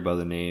character by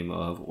the name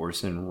of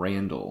Orson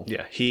Randall.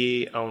 Yeah,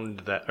 he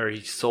owned that, or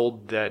he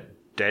sold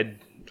that dead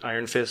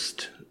Iron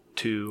Fist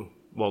to,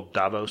 well,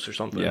 Davos or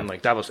something. Yeah.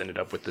 Like, Davos ended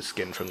up with the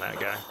skin from that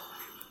guy.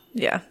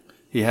 Yeah.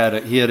 He had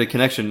a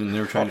connection, and they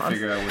were trying to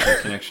figure out what the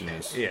connection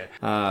is.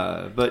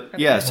 Yeah. But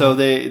yeah, so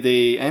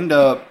they end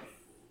up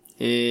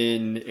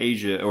in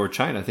Asia or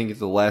China. I think it's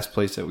the last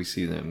place that we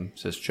see them. It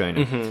says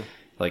China,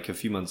 like a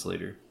few months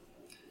later,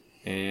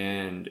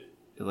 and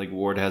like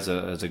Ward has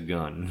a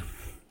gun,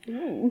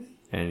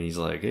 and he's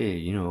like, "Hey,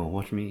 you know,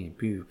 watch me,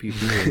 pew pew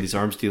pew." And these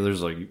arms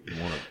dealers like, "You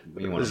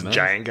want this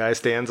giant guy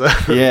stands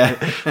up. Yeah.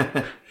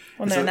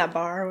 When they're in that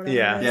bar or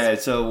whatever. Yeah.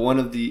 So one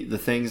of the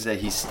things that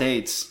he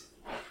states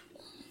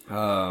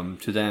to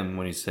them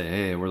when he say,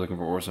 "Hey, we're looking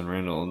for Orson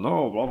Randall,"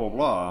 no, blah blah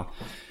blah.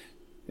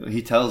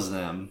 He tells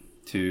them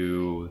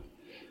to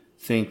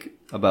think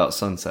about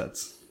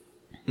sunsets,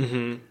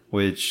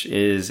 which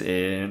is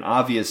an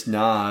obvious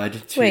nod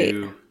to. Wait.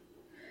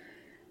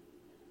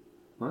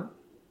 What?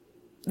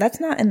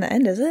 That's not in the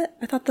end, is it?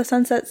 I thought the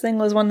sunsets thing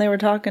was when they were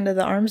talking to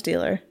the arms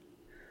dealer.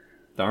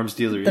 The arms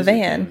dealer. The is van.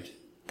 At the end.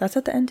 That's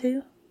at the end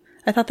too.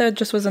 I thought that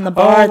just was in the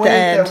bar at the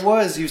end. That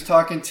was. He was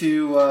talking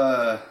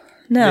to.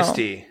 No.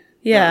 Misty.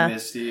 Yeah. Not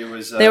Misty. It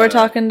was. They were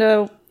talking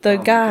to the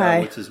guy.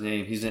 God, what's his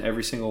name? He's in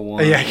every single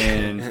one. Yeah.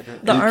 And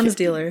The arms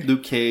dealer.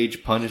 Luke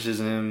Cage punishes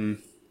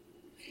him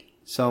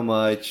so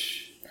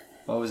much.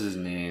 What was his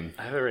name?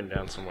 I have it written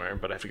down somewhere,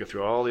 but I have to go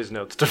through all these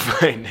notes to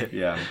find it.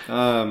 Yeah.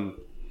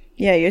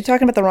 Yeah, you're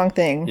talking about the wrong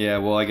thing. Yeah,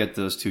 well, I get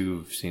those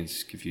two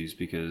scenes confused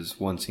because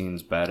one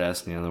scene's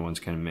badass and the other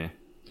one's kind of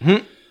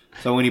meh.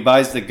 So when he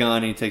buys the gun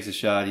and he takes a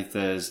shot, he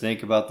says,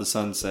 think about the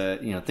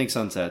sunset, think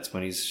sunsets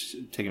when he's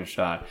taking a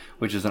shot,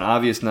 which is an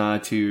obvious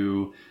nod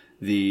to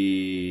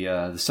the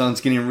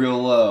sun's getting real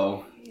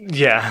low.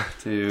 Yeah.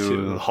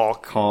 To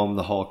Hulk. Calm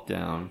the Hulk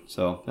down.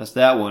 So that's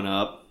that one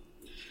up.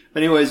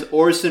 But anyways,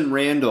 Orson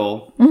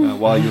Randall,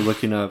 while you're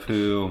looking up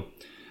who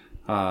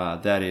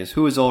that is.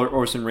 Who is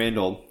Orson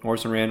Randall?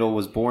 Orson Randall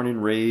was born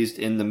and raised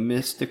in the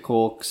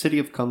mystical city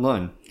of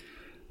Kunlun.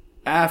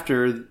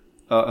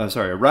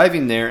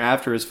 Arriving there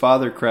after his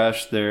father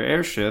crashed their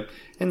airship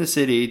in the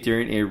city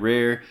during a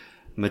rare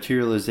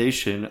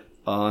materialization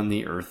on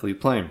the earthly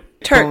plane.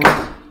 Turk.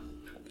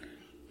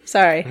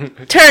 Sorry.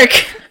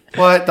 Turk.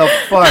 What the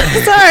fuck?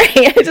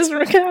 Sorry, I just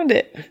found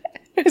it.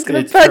 It was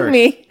going to bug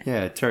me.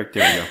 Yeah, Turk.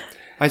 There you go.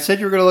 I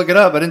said you were going to look it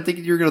up. I didn't think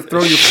you were going to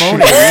throw your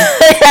phone at me.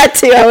 I had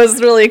to. I was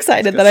really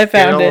excited that I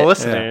found it.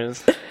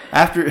 Listeners. Yeah.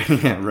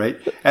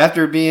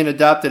 After being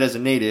adopted as a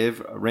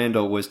native,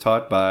 Randall was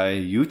taught by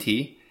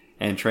Yuti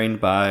and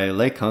trained by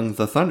Lekung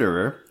the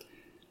Thunderer.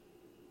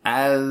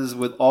 As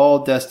with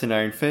all destined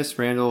Iron Fists,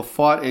 Randall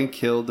fought and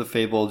killed the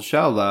fabled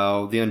Xiao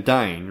Lao, the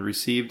Undying,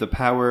 received the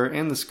power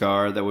and the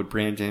scar that would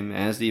brand him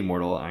as the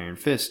immortal Iron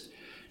Fist.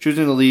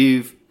 Choosing to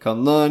leave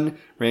Kunlun,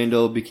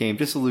 Randall became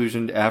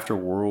disillusioned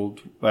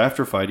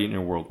after fighting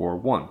in World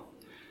War I.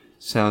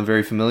 Sound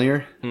very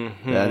familiar?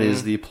 Mm-hmm. That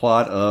is the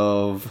plot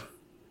of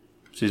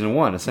Season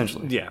 1,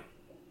 essentially. Yeah.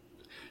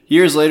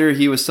 Years later,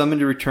 he was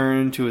summoned to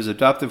return to his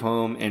adoptive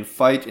home and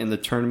fight in the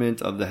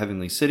Tournament of the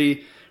Heavenly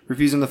City,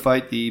 Refusing to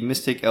fight, the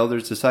Mystic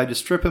Elders decide to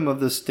strip him of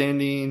his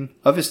standing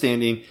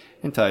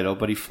and title,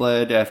 but he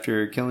fled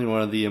after killing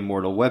one of the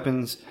immortal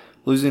weapons.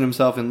 Losing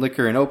himself in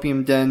liquor and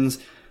opium dens,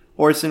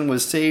 Orson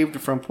was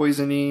saved from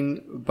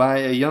poisoning by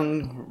a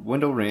young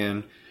Wendell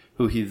Rand,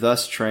 who he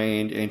thus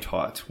trained and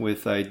taught.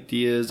 With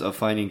ideas of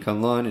finding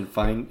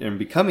Kunlun and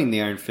becoming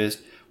the Iron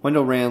Fist,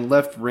 Wendell Rand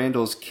left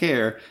Randall's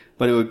care,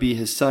 but it would be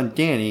his son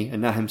Danny,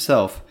 and not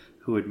himself,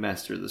 who would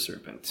master the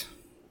serpent.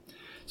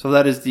 So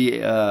that is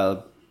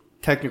the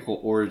technical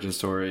origin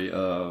story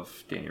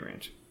of Danny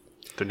Rand.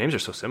 Their names are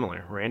so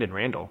similar, Rand and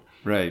Randall.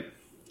 Right.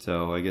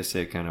 So I guess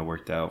it kind of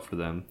worked out for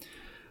them.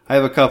 I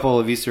have a couple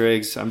of Easter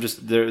eggs.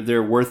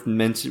 They're worth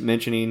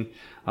mentioning.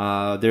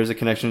 There's a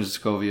connection to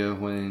Sokovia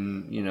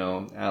when,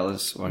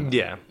 Alice,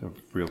 the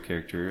real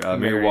character,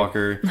 Mary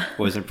Walker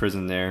was in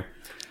prison there.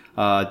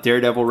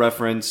 Daredevil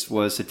reference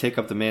was to take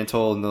up the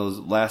mantle in those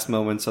last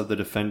moments of the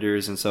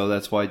Defenders, and so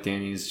that's why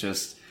Danny's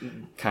just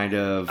kind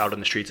of out on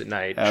the streets at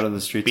night,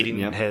 beating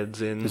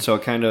heads in. And so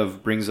it kind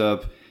of brings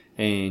up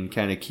and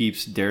kind of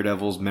keeps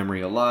Daredevil's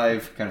memory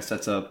alive, kind of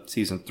sets up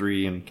season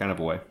 3 in kind of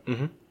a way.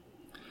 Mm-hmm.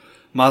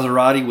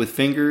 Maserati with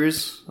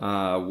fingers,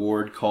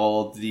 Ward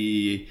called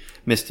the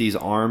Misty's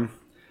arm.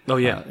 Oh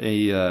yeah,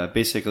 he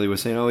basically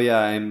was saying, "Oh yeah,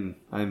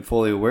 I'm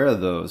fully aware of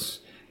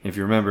those." If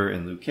you remember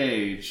in Luke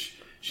Cage,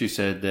 she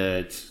said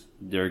that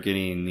they're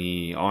getting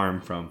the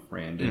arm from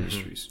Rand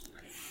Industries,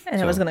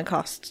 and it was going to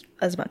cost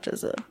as much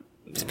as a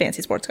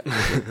fancy sports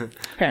car,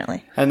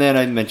 apparently. And then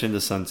I mentioned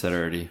the sunset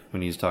already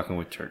when he's talking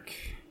with Turk.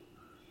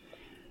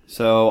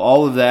 So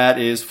all of that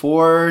is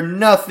for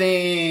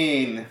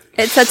nothing.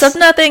 It sets up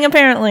nothing,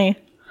 apparently.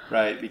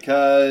 Right,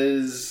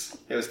 because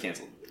it was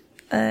canceled.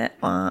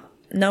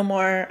 No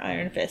more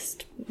Iron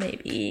Fist.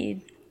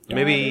 Maybe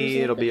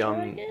it'll be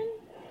on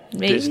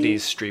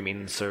Disney's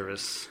streaming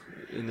service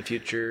in the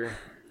future.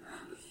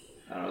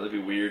 I don't know, that'd be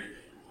weird.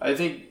 I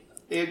think,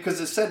 because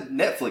it said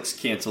Netflix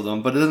canceled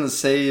them, but it doesn't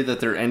say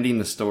that they're ending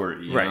the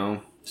story, you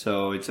know?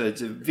 So it's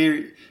I'd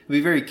be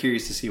very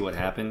curious to see what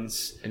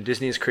happens. And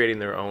Disney is creating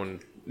their own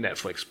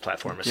Netflix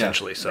platform,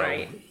 essentially. So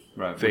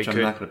right, which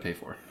I'm not going to pay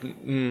for.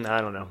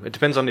 I don't know. It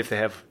depends on if they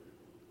have,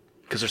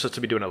 because they're supposed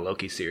to be doing a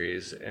Loki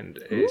series and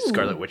a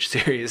Scarlet Witch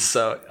series,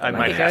 so I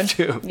might have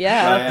to.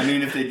 Yeah. I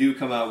mean, if they do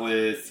come out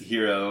with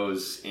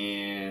Heroes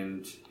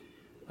and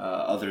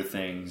other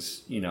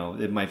things,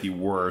 it might be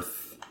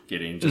worth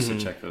getting just to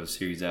check those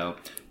series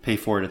out. Pay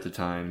for it at the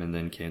time and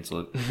then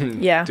cancel it.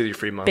 Yeah. Do your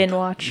free month. Binge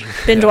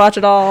watch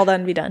it all,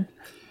 then be done.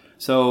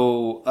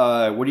 So,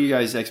 what are you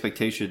guys'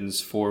 expectations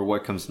for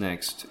what comes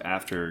next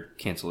after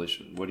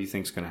cancellation? What do you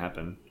think is going to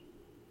happen?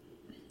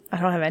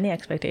 I don't have any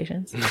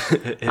expectations.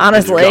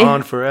 Honestly.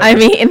 Gone forever. I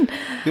mean,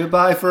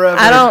 goodbye forever.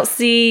 I don't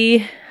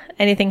see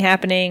anything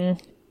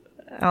happening.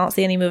 I don't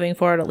see any moving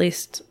forward, at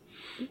least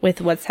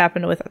with what's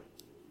happened with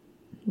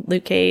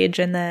Luke Cage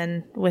and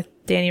then with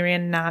Danny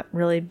Rand not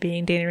really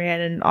being Danny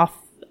Rand and off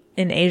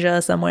in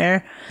Asia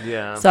somewhere.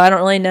 Yeah. So I don't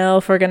really know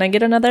if we're going to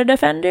get another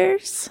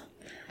Defenders.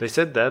 They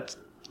said that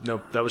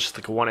was just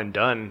like a one and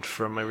done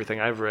from everything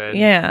I've read.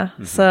 Yeah.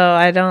 Mm-hmm. So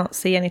I don't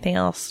see anything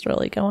else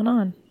really going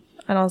on.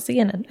 I don't see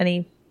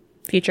any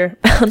future,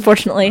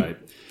 unfortunately. Right.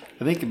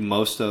 I think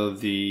most of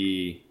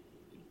the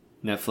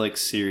Netflix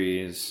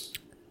series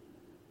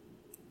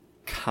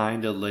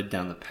kind of led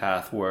down the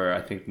path where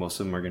I think most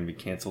of them are going to be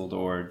canceled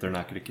or they're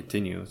not going to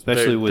continue,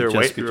 especially with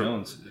Jessica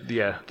Jones.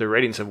 Yeah, their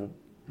ratings have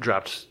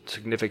dropped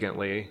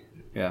significantly.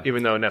 Yeah.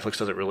 Even though Netflix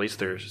doesn't release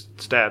their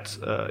stats,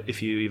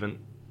 if you even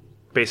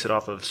base it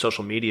off of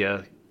social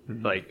media,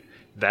 like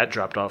that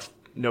dropped off.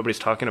 Nobody's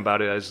talking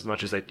about it as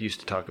much as they used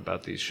to talk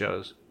about these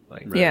shows.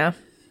 Yeah.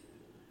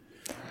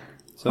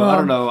 So I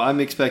don't know. I'm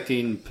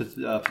expecting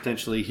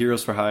potentially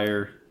Heroes for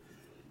Hire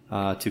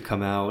to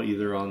come out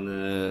either on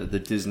the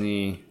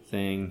Disney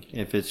thing.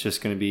 If it's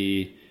just going to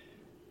be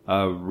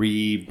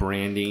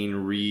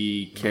rebranding,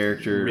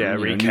 re-character,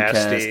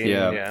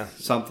 recasting,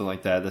 something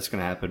like that. That's going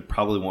to happen.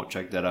 Probably won't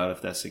check that out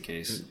if that's the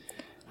case.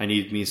 I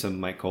need me some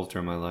Mike Colter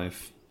in my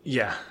life.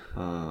 Yeah.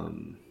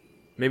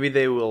 Maybe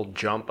they will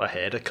jump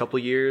ahead a couple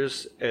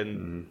years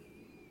and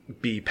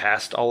be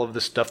past all of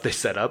the stuff they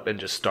set up and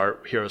just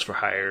start Heroes for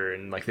Hire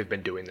and like they've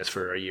been doing this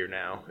for a year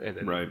now and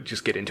then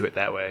just get into it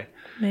that way.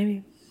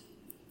 Maybe.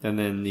 And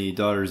then the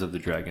Daughters of the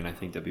Dragon, I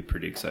think that'd be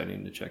pretty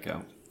exciting to check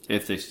out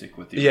if they stick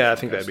with the I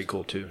think that'd be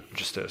cool too.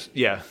 Just to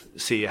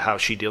see how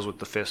she deals with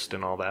the fist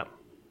and all that.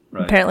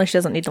 Right. Apparently she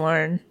doesn't need to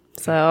learn.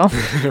 So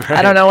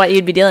I don't know what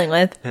you'd be dealing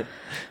with.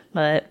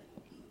 But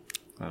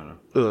I don't know.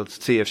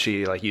 Let's see if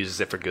she uses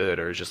it for good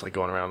or is just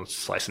going around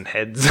slicing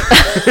heads.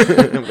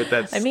 But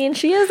that's. I mean,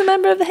 she is a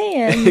member of the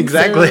Hand.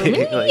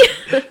 Exactly.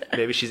 So.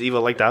 Maybe she's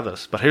evil like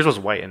Davos, but hers was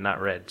white and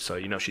not red, so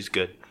she's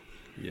good.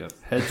 Yep,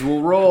 heads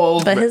will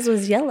roll. But his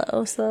was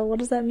yellow, so what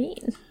does that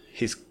mean?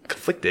 He's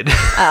conflicted.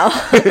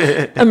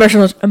 Oh,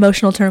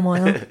 emotional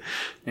turmoil.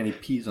 And he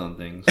pees on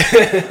things.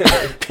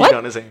 Peed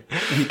on his hand.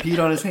 He peed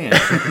on his hand,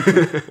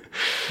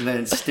 and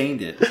then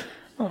stained it.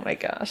 Oh my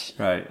gosh!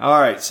 Right. All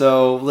right.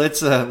 So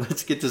let's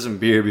get to some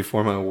beer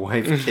before my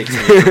wife kicks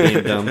me for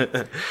being dumb.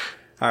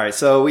 All right.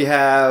 So we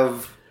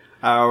have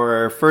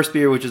Our first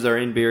beer, which is our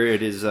in beer,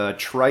 it is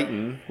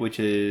Triton,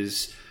 which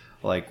is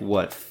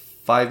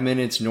 5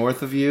 minutes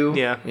north of you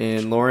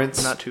in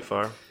Lawrence. Not too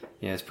far.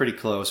 Yeah, it's pretty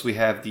close. We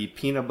have the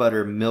peanut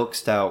butter milk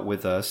stout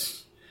with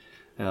us.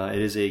 It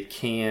is a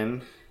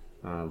can.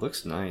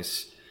 Looks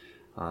nice.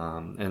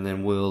 And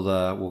then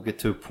we'll get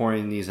to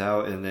pouring these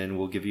out, and then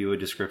we'll give you a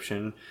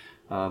description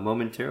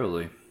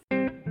momentarily.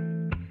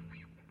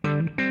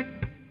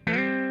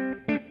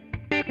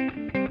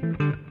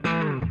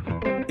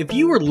 If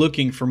you are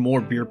looking for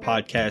more beer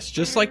podcasts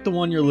just like the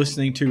one you're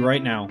listening to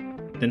right now,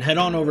 then head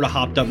on over to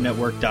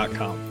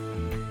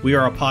hoppedupnetwork.com. We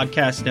are a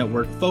podcast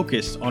network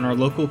focused on our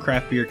local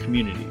craft beer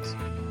communities.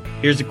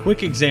 Here's a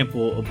quick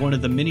example of one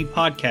of the many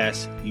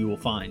podcasts you will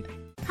find.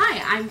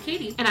 Hi, I'm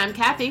Katie. And I'm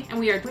Kathy. And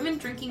we are Women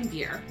Drinking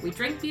Beer. We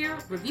drink beer,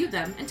 review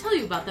them, and tell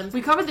you about them.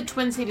 We cover the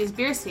Twin Cities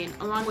beer scene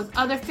along with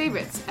other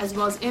favorites, as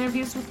well as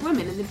interviews with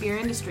women in the beer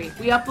industry.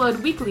 We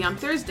upload weekly on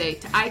Thursday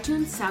to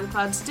iTunes,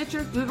 SoundCloud,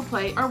 Stitcher, Google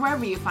Play, or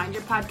wherever you find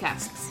your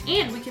podcasts.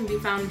 And we can be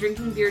found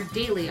drinking beer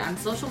daily on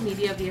social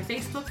media via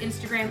Facebook,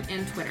 Instagram,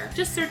 and Twitter.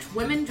 Just search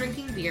Women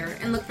Drinking Beer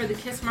and look for the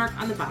kiss mark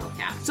on the bottle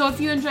cap. So if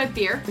you enjoy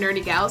beer,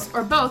 nerdy gals,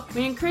 or both,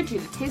 we encourage you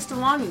to taste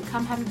along and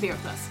come have a beer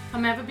with us.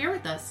 Come have a beer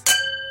with us.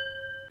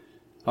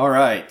 All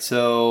right,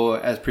 so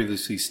as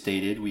previously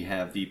stated, we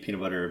have the peanut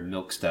butter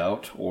milk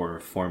stout, or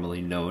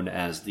formerly known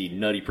as the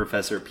Nutty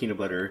Professor peanut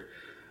butter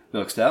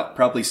milk stout.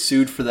 Probably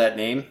sued for that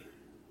name.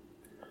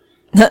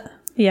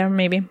 Yeah,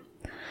 maybe.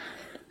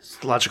 It's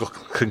the logical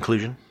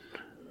conclusion.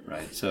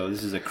 Right, so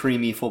this is a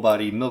creamy,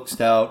 full-body milk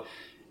stout.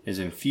 It is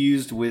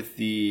infused with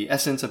the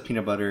essence of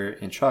peanut butter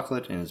and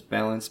chocolate and is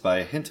balanced by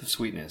a hint of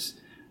sweetness.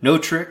 No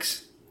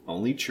tricks,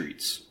 only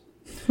treats.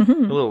 A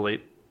little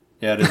late.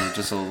 Yeah, it is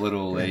just a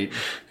little late.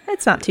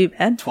 It's not too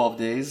bad. 12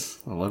 days,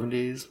 11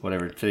 days,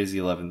 whatever. Today's the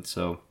 11th,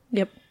 so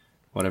Yep.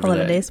 whatever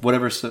 11 that, days.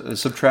 whatever,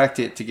 subtract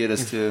it to get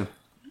us to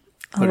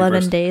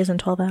 11 days and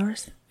 12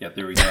 hours. Yep,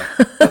 there we go.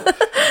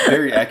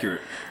 Very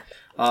accurate.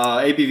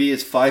 ABV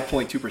is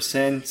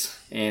 5.2%,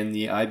 and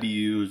the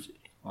IBU is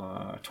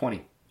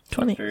 20.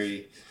 20.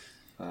 Very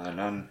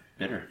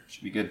non-bitter.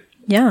 Should be good.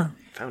 Yeah.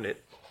 Found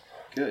it.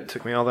 Good.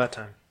 Took me all that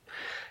time.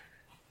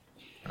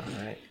 All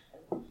right.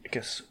 I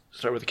guess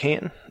start with the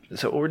can.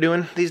 Is that what we're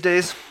doing these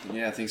days?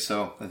 Yeah, I think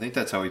so. I think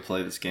that's how we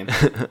play this game.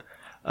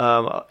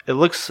 It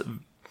looks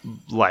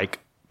like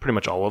pretty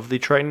much all of the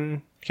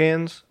Triton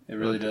cans. It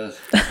really does.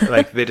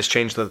 Like they just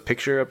changed the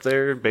picture up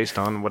there based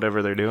on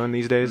whatever they're doing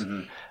these days.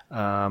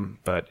 Mm-hmm.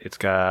 But it's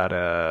got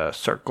a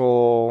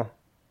circle,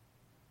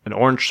 an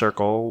orange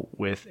circle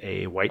with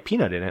a white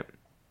peanut in it.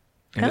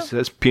 And it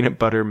says peanut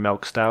butter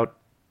milk stout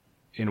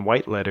in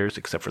white letters,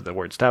 except for the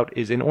word stout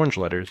is in orange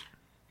letters.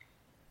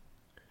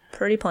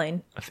 Pretty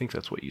plain. I think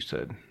that's what you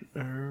said.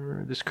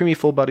 This creamy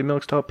full body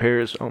milk stout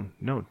pairs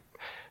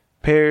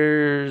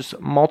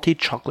malty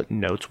chocolate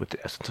notes with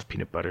the essence of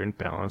peanut butter and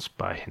balanced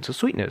by hints of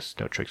sweetness.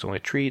 No tricks, only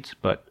treats,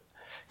 but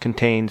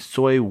contains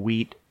soy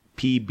wheat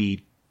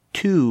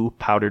PB2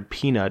 powdered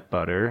peanut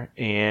butter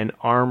and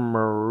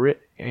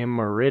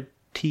Amaretti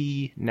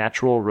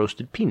natural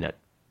roasted peanut.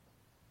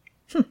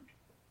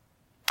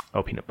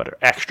 Oh, peanut butter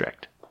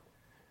extract.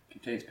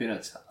 Contains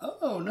peanuts.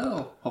 Oh,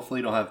 no. Hopefully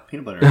you don't have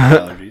peanut butter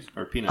allergies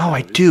or peanut allergies.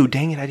 I do.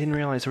 Dang it. I didn't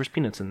realize there was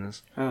peanuts in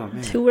this. Oh,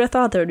 man. Who would have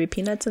thought there would be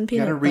peanuts and You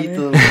peanut gotta butter? read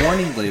the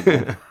warning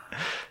label.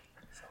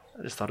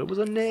 I just thought it was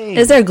a name.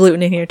 Is there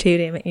gluten in here too,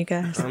 damn it, you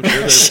guys? I'm sure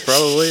there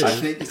probably I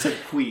is. think it said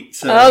wheat,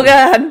 so Oh,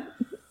 God.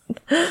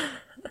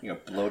 you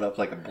got blowed up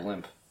like a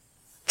blimp.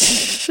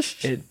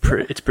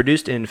 It's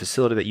produced in a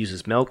facility that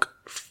uses milk,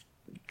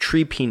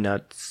 tree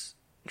nuts,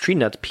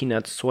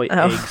 peanuts, soy,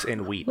 eggs,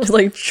 and wheat. I was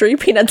like, tree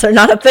peanuts are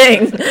not a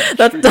thing.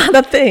 That's not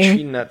a thing.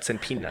 Tree nuts and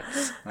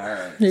peanuts. All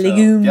right.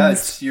 Legumes. So, yeah,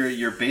 it's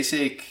your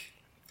basic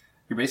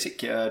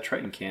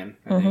Triton can,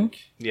 I think.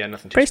 Yeah,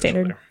 nothing too Pretty special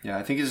standard. there. Yeah,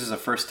 I think this is the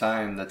first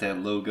time that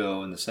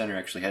logo in the center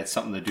actually had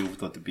something to do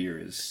with what the beer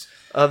is.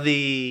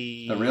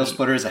 The rail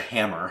splitter is a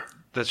hammer.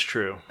 That's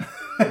true.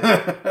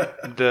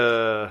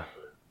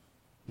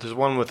 There's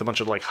one with a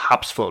bunch of like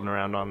hops floating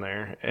around on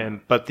there,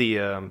 but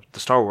the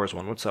Star Wars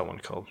one, what's that one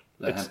called?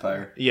 The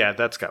Empire. Yeah,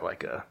 that's got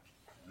like an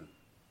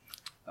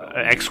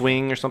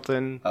X-wing or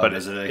something. Oh, but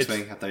is it an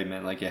X-wing? I thought you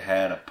meant like it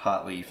had a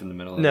pot leaf in the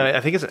middle of No, it.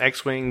 I think it's an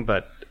X-wing,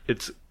 but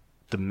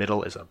the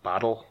middle is a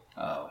bottle.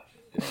 Oh.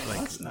 Like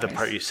That's the nice.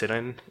 part you sit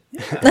in.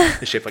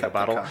 It's shaped like a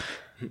bottle. cock.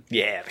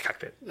 Yeah, the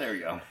cockpit. There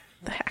you go.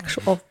 The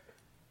actual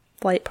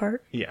flight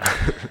part. Yeah.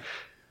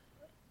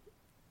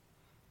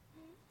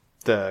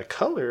 The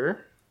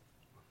color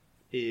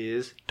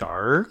is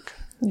dark.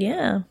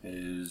 Yeah.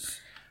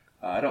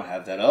 I don't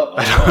have that up.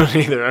 I don't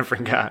either. I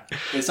forgot.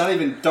 It's not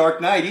even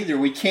Dark Knight either.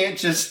 We can't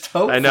just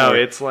hope I know, for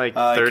it. it's like It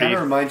kind 38.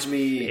 of reminds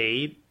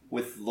me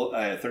with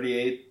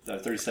 38,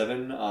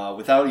 37,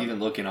 without even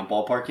looking. I'm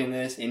ballparking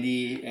this.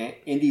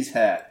 Indy's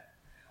hat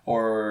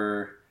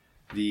or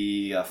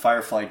the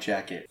Firefly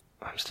jacket.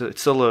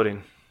 It's still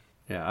loading.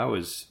 Yeah, I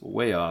was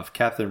way off.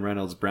 Captain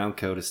Reynolds' brown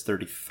coat is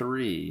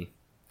 33.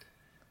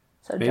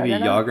 So Maybe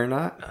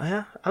Juggernaut?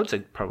 Yeah, I would say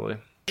probably.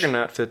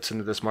 Juggernaut fits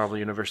into this Marvel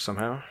universe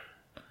somehow.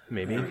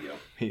 Maybe. There we go.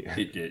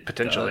 It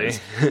Potentially.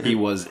 does. He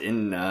was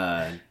in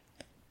Deadpool?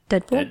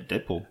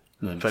 Deadpool.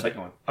 The But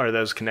second one. are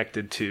those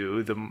connected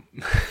to the... No.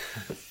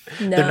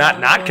 They're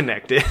not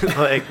connected.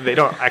 Like, they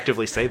don't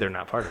actively say they're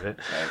not part of it.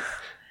 Right.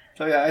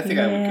 So yeah, I think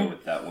I would Yeah. go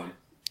with that one.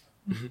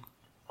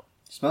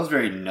 Smells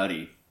very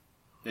nutty.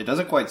 It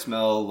doesn't quite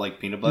smell like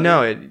peanut butter.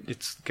 No,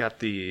 it's got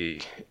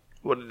the...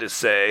 What did it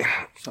say?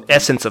 Something.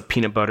 Essence of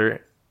peanut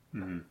butter.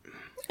 So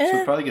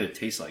it's probably gonna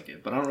taste like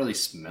it, but I don't really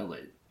smell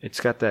it. It's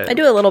got that I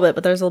do a little bit,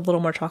 but there's a little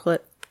more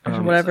chocolate.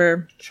 Or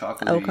whatever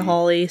Chocolatey.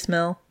 alcohol-y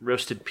smell.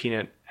 roasted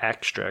peanut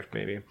extract,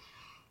 maybe.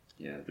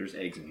 Yeah, there's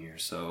eggs in here,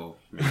 so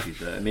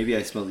maybe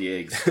I smell the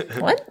eggs.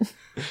 What?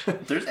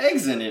 There's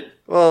eggs in it.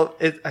 Well,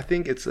 I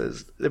think it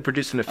says they're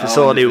produced in a Oh, in the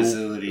facility,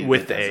 facility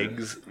with that does it.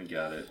 eggs. We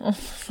got it. I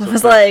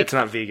was like, It's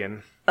not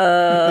vegan. we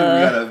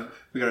got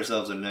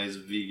ourselves a nice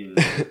vegan.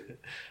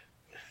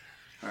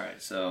 All right,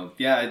 so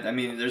yeah, I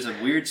mean, there's a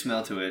weird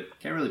smell to it.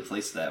 Can't really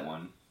place that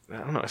one. I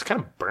don't know. It's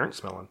kind of burnt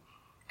smelling.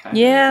 Kind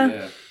Yeah. of,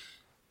 yeah.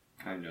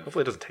 Kind of.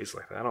 Hopefully it doesn't taste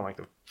like that. I don't like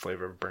the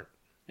flavor of burnt.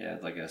 Yeah,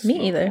 like a Me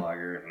smoked either.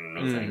 lager.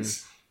 No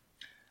thanks.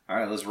 All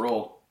right, let's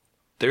roll.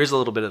 There is a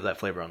little bit of that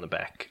flavor on the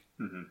back.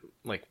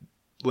 Like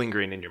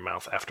lingering in your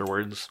mouth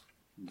afterwards.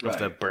 Of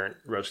the burnt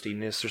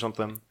roastiness or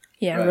something.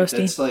 yeah, Right, roasty.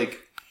 that's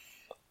like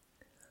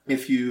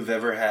if you've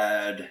ever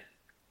had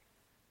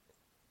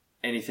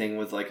anything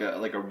with like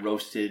a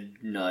roasted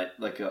nut,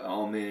 like a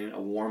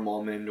warm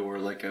almond, or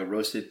like a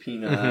roasted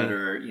peanut,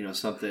 or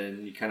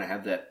something. You kind of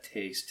have that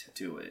taste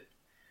to it.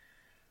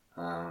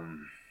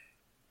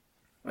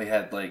 I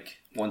had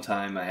one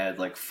time I had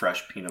like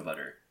fresh peanut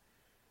butter,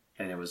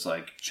 and it was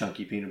like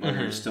chunky peanut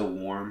butter, still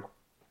warm.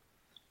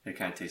 It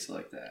kind of tasted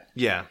like that.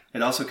 Yeah.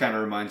 It also kind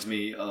of reminds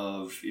me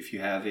of if you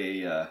have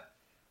a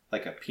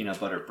like a peanut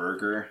butter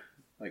burger,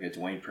 like a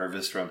Dwayne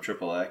Purvis from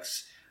Triple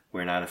X.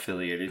 We're not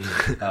affiliated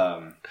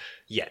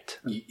Yet.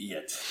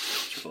 yet.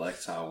 Triple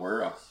X,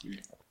 we're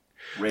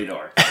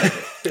radar.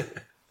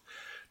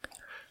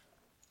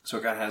 So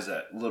it kind of has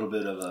that little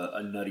bit of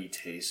a nutty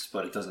taste,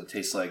 but it doesn't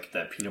taste like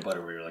that peanut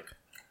butter where you're like,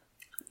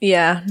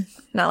 Yeah,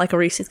 not like a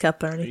Reese's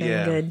cup or anything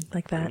Yeah. good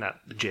like that.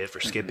 Not Jif or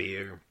Skippy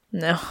or...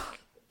 No,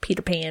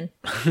 Peter Pan.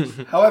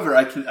 However,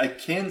 I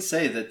can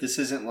say that this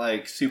isn't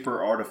like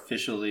super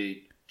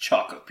artificially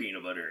chocolate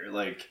peanut butter,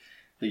 like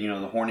the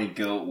Horny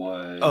Goat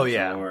was. Oh,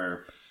 yeah.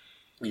 Or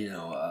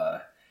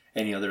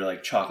any other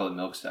like chocolate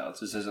milk stouts.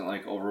 This isn't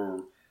like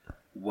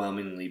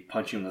overwhelmingly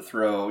punching in the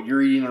throat.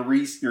 You're eating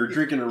you're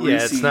drinking a Reese's.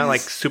 Yeah, it's not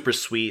like super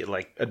sweet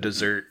like a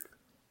dessert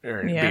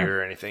or Yeah. beer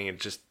or anything. It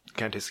just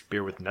kind of tastes like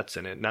beer with nuts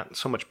in it. Not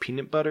so much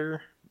peanut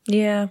butter.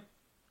 Yeah,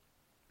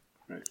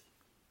 Right.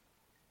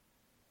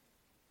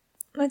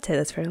 I'd say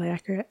that's fairly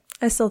accurate.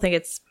 I still think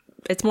it's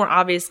more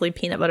obviously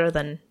peanut butter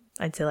than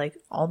I'd say like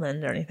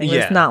almond or anything.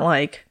 Yeah. It's not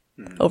like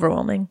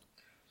overwhelming.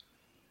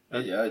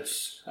 Yeah,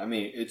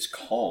 it's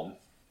calm.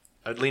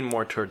 I'd lean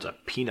more towards a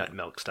peanut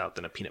milk stout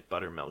than a peanut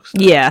butter milk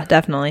stout. Yeah,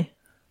 definitely.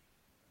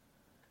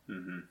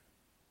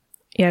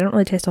 Yeah, I don't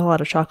really taste a whole lot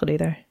of chocolate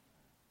either.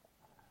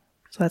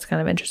 So that's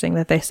kind of interesting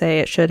that they say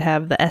it should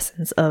have the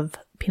essence of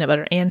peanut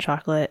butter and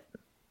chocolate.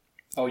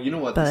 Oh, you know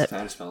what But- this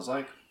kind of smells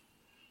like?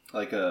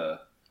 Like a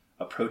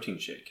protein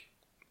shake.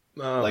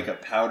 Oh. Like a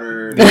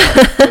powdered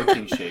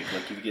protein shake.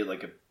 Like you get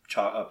like a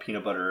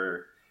peanut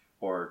butter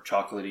or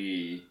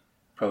chocolatey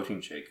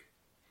protein shake.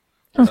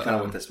 That's kind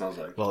of what this smells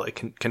like. Well, it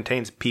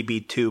contains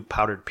PB2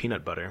 powdered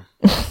peanut butter.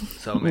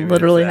 So maybe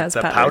Literally it's has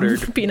that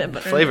powdered peanut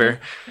butter in flavor.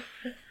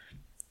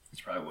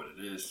 That's probably what it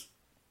is.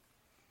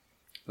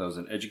 That was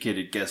an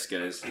educated guess,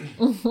 guys.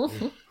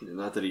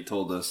 Not that he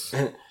told us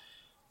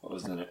what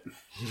was in it.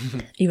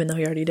 Even though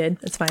he already did.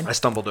 It's fine. I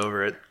stumbled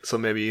over it, so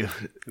maybe you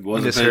It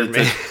wasn't misheard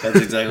me. That's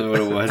exactly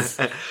what it was.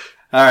 All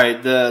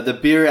right, the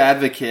Beer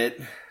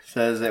Advocate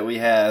says that we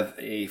have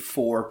a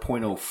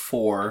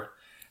 4.04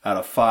 out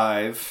of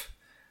 5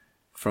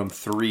 from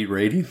 3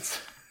 ratings.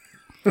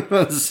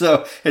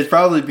 So it's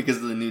probably because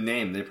of the new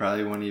name. They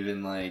probably won't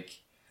even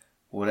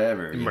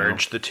whatever.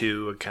 Merge the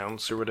two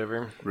accounts or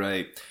whatever.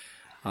 Right.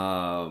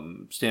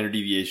 Standard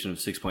deviation of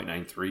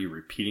 6.93,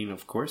 repeating,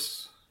 of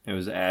course. It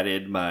was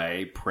added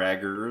by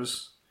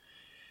Praggers.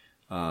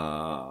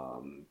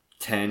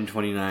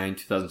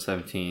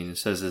 10/29/2017. It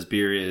says this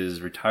beer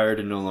is retired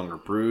and no longer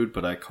brewed,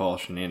 but I call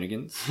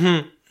shenanigans.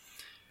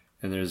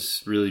 And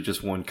there's really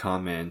just one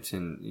comment,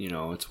 and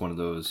it's one of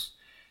those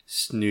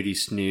snooty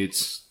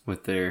snoots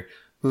with their,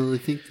 well, I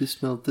think this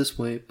smelled this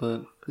way,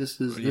 but this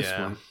is this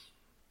one.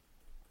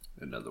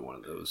 Another one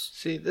of those.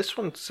 See, this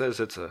one says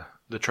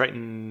the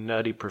Triton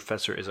Nutty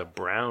Professor is a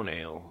brown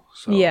ale.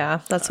 So Yeah,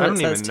 that's what I it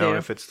don't says even know too.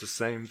 if it's the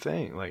same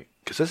thing.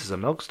 Because this is a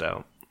milk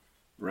stout.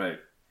 Right.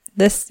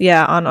 This,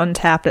 on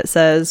Untapped it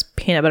says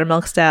peanut butter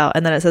milk stout,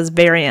 and then it says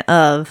variant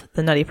of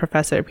the Nutty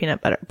Professor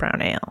peanut butter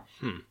brown ale.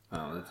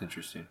 Oh, that's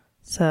interesting.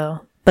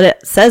 So, but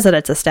it says that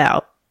it's a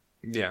stout,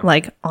 Yeah.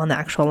 on the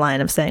actual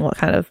line of saying what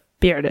kind of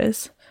beer it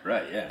is.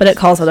 Right, yeah. But it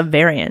calls it a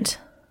variant.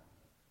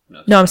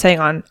 No, I'm saying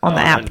on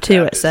the app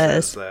too. It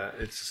says that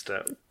it's a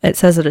stout. it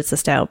says that it's a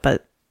stout,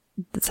 but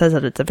it says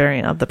that it's a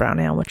variant of the brown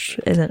ale, which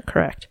isn't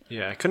correct.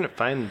 Yeah, I couldn't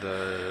find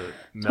the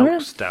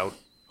milk stout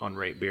on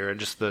Rate Beer,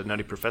 just the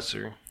Nutty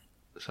Professor.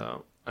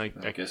 So I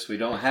guess we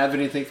don't have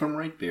anything from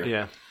Rate Beer.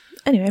 Yeah.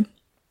 Anyway,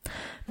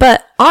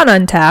 but on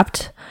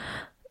Untappd,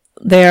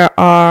 there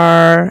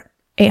are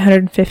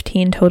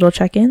 815 total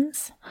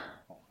check-ins,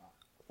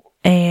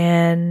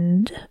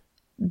 and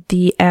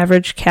the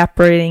average cap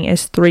rating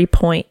is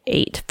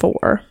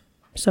 3.84.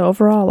 So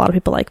overall, a lot of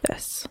people like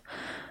this.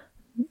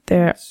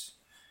 It's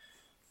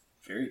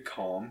very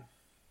calm.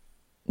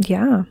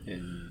 Yeah.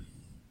 And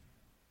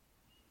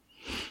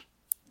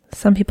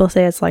some people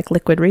say it's like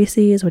liquid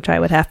Reese's, which I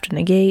would have to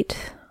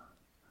negate.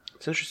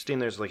 It's interesting.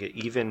 There's like an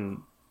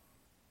even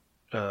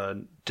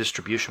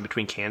distribution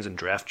between cans and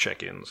draft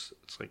check-ins.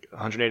 It's like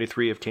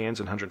 183 of cans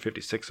and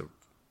 156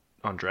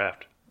 on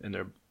draft, and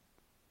they're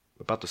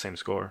about the same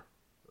score.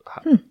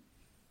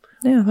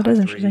 Yeah, that is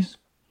interesting.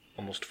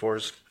 Almost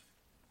fours.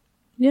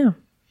 Yeah.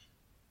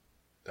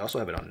 They also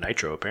have it on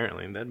nitro,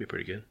 apparently, and that'd be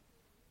pretty good.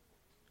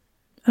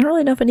 I don't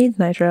really know if it needs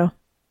nitro.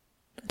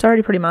 It's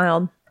already pretty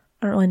mild.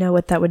 I don't really know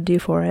what that would do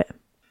for it.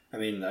 I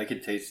mean, I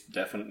could taste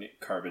definite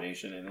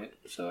carbonation in it,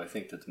 so I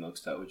think that the milk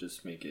stout would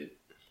just make it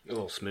a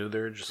little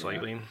smoother, just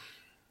slightly.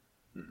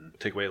 Mm-hmm.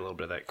 Take away a little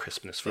bit of that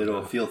crispness from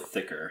It'll feel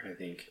thicker, I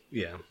think.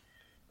 Yeah.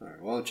 All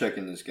right, well,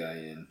 checking this guy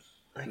in.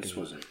 This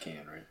wasn't a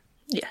can, right?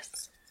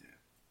 Yes.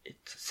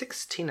 It's a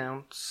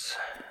 16-ounce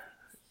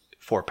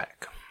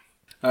 4-pack.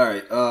 All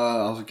right,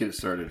 I'll get it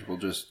started. We'll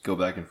just go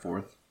back and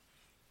forth.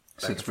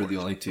 Since we're the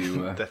only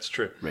two That's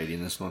true.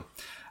 rating this one.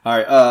 All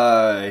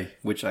right,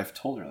 which I've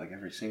told her like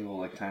every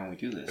single time we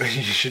do this.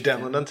 You should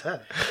download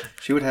Untappd.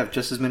 She would have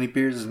just as many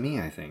beers as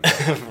me, I think.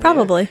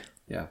 Probably.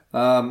 Yeah.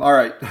 All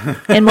right.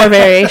 And more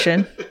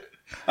variation.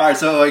 All right,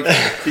 so like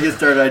to get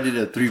started, I did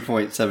a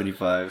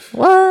 3.75.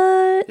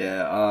 What?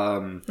 Yeah.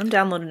 I'm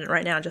downloading it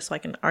right now just so I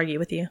can argue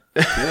with you.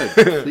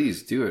 Good.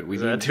 Please do it.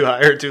 Is that too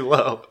high or too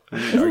low?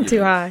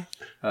 Too high.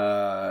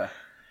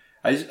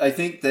 I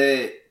think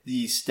that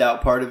the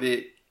stout part of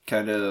it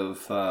kind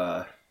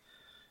of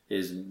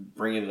is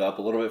bringing it up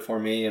a little bit for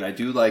me, and I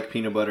do like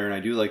peanut butter and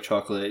I do like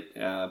chocolate,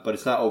 but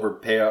it's not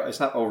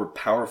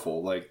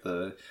overpowerful like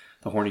the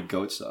Horny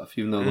Goat stuff.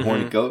 Even though the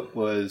Horny Goat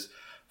was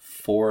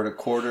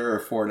 4.25 or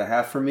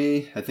 4.5 for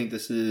me, I think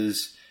this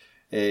is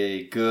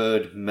a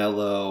good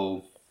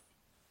mellow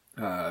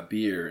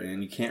beer,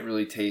 and you can't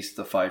really taste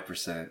the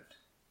 5%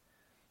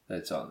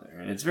 that's on there,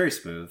 and it's very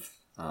smooth.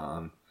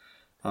 I'm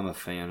a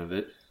fan of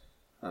it.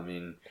 I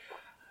mean,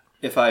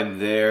 if I'm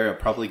there, I'll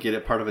probably get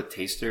it part of a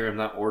taster. I'm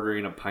not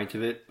ordering a pint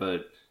of it,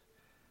 but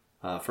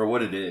for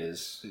what it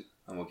is,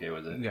 I'm okay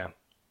with it. Yeah.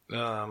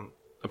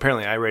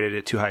 Apparently, I rated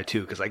it too high,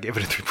 too, because I gave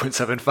it a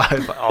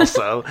 3.75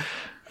 also.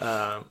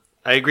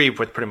 I agree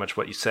with pretty much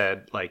what you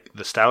said. Like,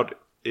 the stout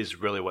is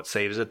really what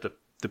saves it.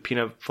 The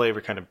peanut flavor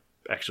kind of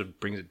actually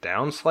brings it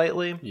down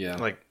slightly. Yeah.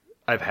 Like,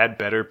 I've had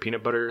better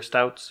peanut butter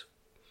stouts,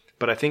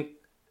 but I think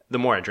the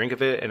more I drink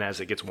of it, and as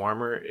it gets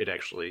warmer, it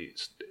actually...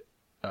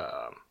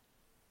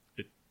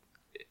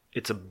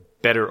 it's a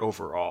better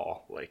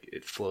overall. Like,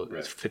 it flows,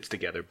 It fits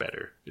together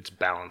better. It's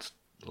balanced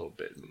a little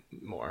bit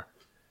more.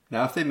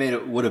 Now, if they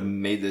would have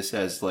made this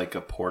as like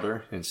a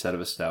porter instead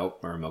of a stout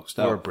or a milk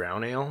stout, or a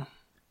brown ale.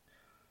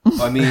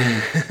 I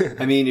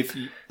mean, if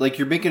you, like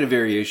you're making a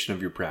variation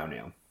of your brown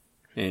ale,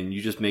 and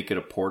you just make it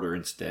a porter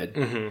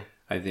instead,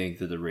 I think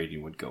that the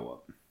rating would go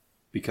up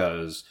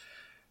because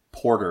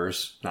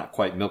porters not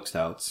quite milk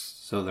stouts,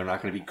 so they're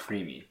not going to be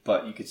creamy,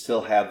 but you could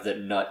still have the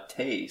nut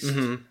taste,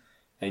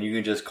 and you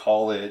can just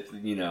call it,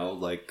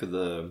 like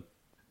the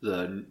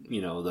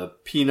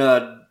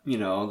peanut.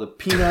 The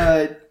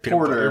peanut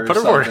porter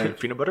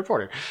Peanut butter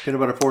porter. Peanut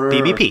butter porter.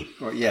 BBP.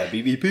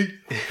 BBP.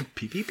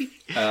 PPP.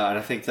 And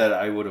I think that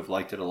I would have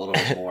liked it a little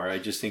bit more. I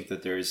just think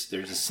that there's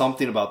just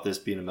something about this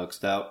being a milk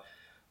stout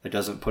that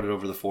doesn't put it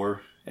over the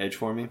 4 edge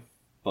for me.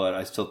 But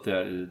I still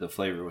thought the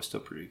flavor was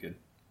still pretty good.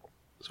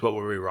 So what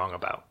were we wrong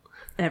about?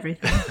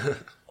 Everything.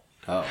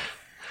 Oh,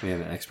 we have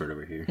an expert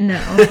over here.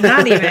 No,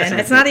 not even.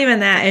 It's not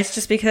even that. It's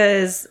just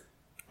because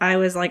I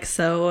was like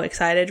so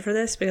excited for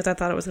this because I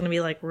thought it was going to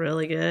be like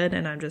really good,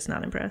 and I'm just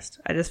not impressed.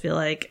 I just feel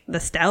like the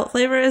stout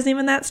flavor isn't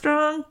even that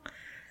strong.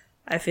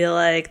 I feel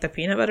like the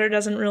peanut butter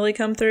doesn't really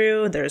come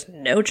through. There's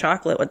no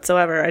chocolate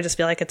whatsoever. I just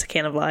feel like it's a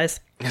can of lies.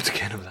 It's a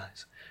can of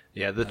lies.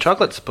 Yeah, the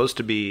chocolate's supposed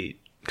to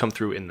come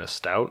through in the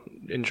stout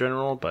in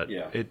general, but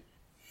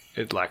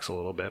it lacks a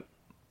little bit.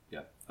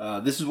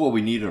 This is what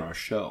we need on our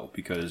show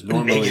because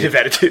normally negative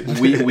attitude.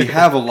 we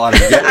have a lot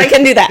of I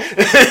can do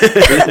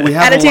that. we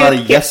have a lot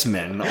of yes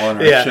men on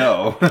our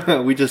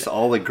show. We just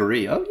all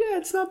agree. Oh yeah,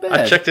 it's not bad.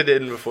 I checked it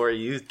in before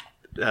you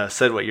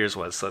said what yours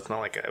was, so it's not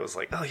like I was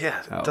like, oh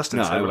yeah,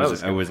 Dustin said what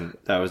I wasn't.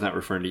 I was not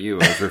referring to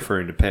you. I was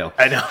referring to Pale.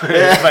 I know,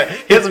 but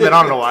he hasn't been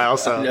on in a while,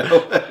 so.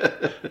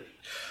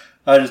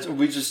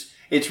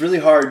 It's really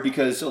hard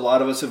because a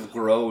lot of us have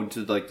grown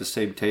to like the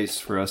same tastes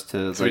for us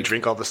to. So we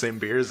drink all the same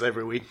beers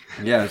every week.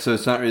 Yeah, so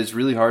it's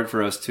really hard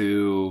for us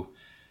to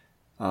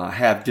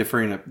have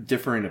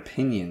different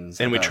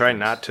opinions. And we about try things.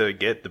 not to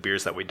get the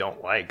beers that we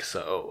don't like.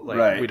 So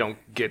Right. we don't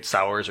get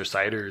sours or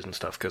ciders and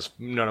stuff because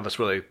none of us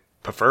really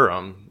prefer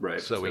them.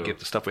 Right, So we so- get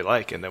the stuff we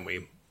like, and then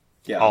we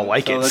Yeah, all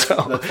like it. That's,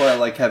 So that's why I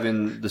like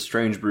having the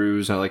strange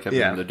brews. I like having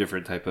Yeah. the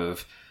different type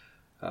of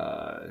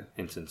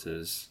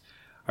instances.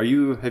 Have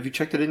you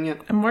checked it in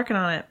yet? I'm working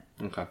on it.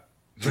 Okay.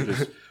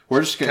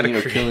 We're just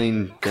Gotta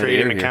killing dead create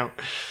air an here. account.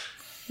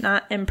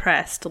 Not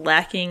impressed.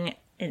 Lacking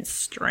in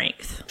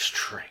strength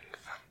Strength.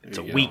 It's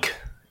a you go. week.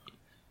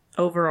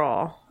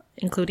 overall,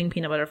 including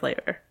peanut butter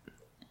flavor.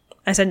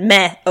 I said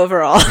meh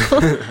overall.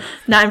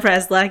 Not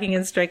impressed. Lacking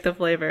in strength of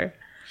flavor.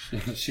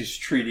 She's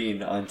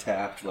treating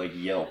Untapped like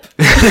Yelp.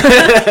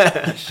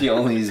 She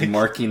only is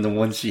marking the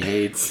ones she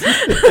hates.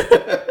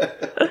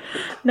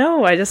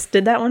 No, I just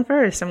did that one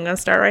first. I'm going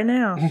to start right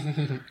now.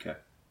 Okay.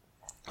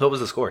 What was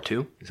the score?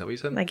 2? Is that what you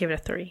said? I give it a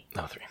 3.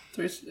 No, 3.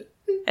 It's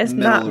Middle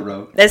not. of the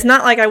road. It's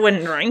not like I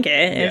wouldn't drink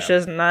it. It's Yeah.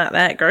 just not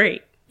that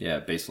great. Yeah,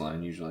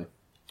 baseline usually.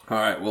 All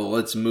right, well,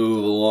 let's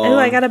move along. Oh,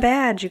 I got a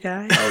badge, you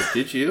guys. Oh,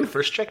 did you?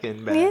 First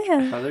check-in badge.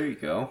 Yeah. Oh, there you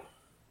go.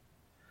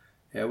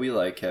 Yeah, we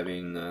like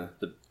having the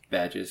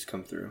badges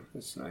come through.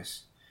 That's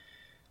nice.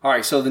 All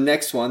right, so the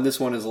next one, this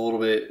one is a little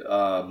bit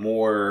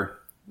more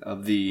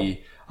of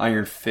the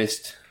Iron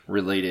Fist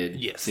related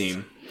Yes.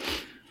 theme.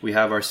 We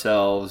have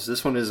ourselves,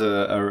 this one is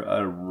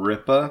a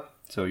Ripa,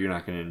 so you're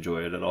not going to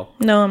enjoy it at all.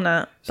 No, I'm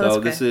not. But So it's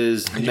okay. this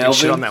is You can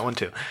shit on Melvin. that one,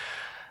 too.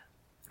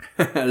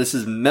 This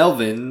is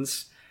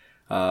Melvin's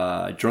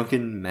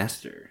Drunken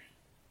Master.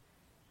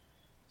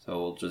 So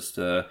we'll just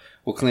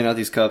we'll clean out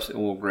these cups and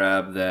we'll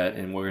grab that,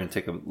 and we're going to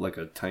take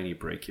a tiny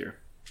break here.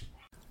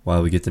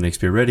 While we get the next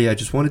beer ready, I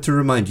just wanted to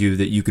remind you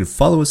that you can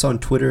follow us on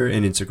Twitter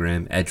and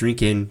Instagram at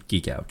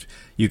DrinkInGeekOut.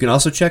 You can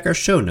also check our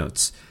show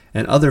notes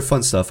and other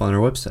fun stuff on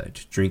our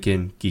website,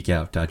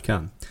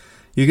 drinkingeekout.com.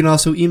 You can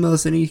also email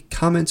us any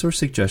comments or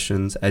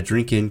suggestions at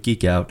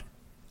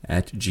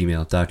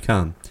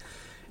drinkingeekout@gmail.com.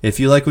 If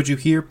you like what you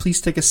hear,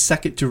 please take a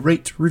second to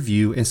rate,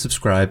 review, and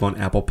subscribe on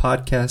Apple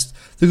Podcasts,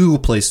 the Google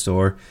Play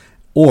Store,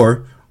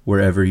 or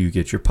wherever you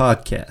get your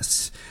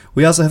podcasts.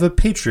 We also have a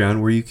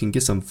Patreon where you can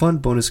get some fun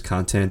bonus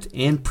content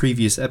and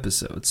previous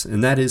episodes,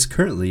 and that is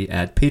currently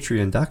at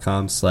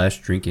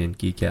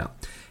patreon.com/drinkingeekout.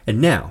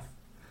 And now,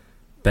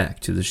 back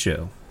to the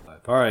show.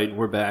 All right,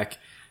 we're back,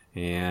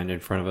 and in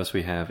front of us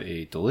we have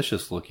a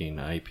delicious-looking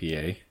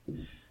IPA.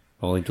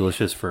 Only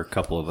delicious for a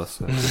couple of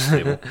us at this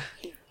table.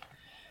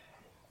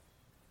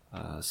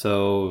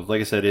 So,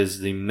 like I said, is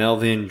the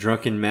Melvin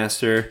Drunken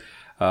Master.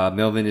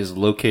 Melvin is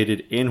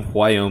located in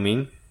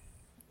Wyoming.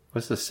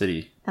 What's the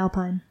city?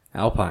 Alpine.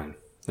 Alpine.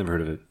 Never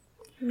heard of it.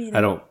 Me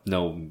I don't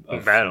know. I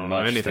don't know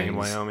much anything in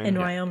things. Wyoming. In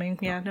Wyoming.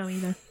 Yeah, no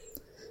either.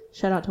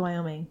 Shout out to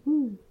Wyoming.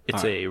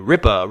 It's a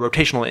Ripa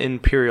Rotational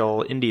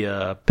Imperial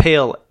India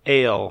Pale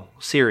Ale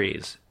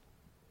series.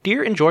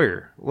 Dear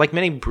enjoyer, like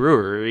many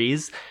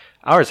breweries,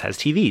 ours has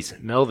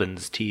TVs.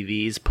 Melvin's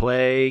TVs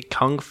play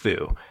Kung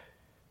Fu.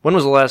 When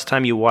was the last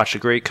time you watched a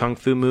great Kung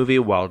Fu movie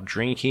while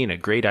drinking a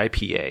great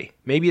IPA?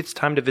 Maybe it's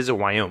time to visit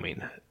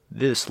Wyoming.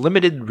 This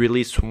limited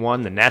release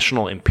won the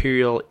National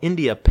Imperial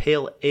India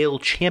Pale Ale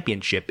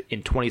Championship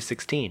in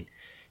 2016.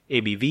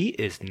 ABV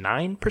is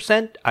 9%,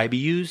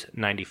 IBUs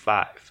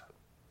 95.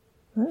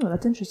 Oh,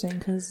 that's interesting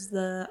because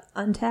the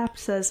Untapped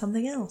says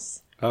something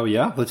else. Oh,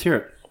 yeah? Let's hear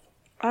it.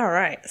 All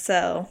right.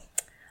 So,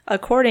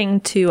 according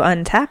to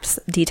Untapped's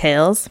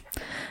details,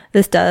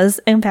 this does,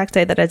 in fact,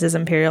 say that it is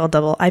Imperial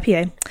Double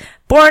IPA.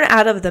 Born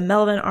out of the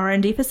Melvin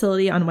R&D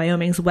facility on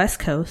Wyoming's west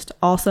coast,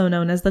 also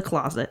known as the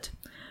Closet.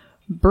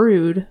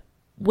 Brewed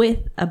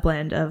with a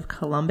blend of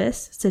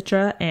Columbus,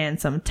 Citra,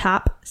 and some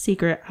top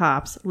secret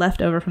hops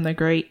left over from the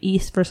great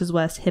East versus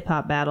West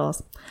hip-hop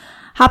battles.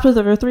 Hopped with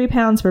over 3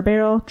 pounds per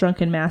barrel,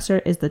 Drunken Master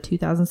is the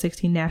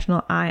 2016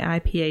 National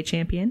IIPA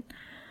champion.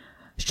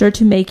 Sure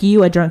to make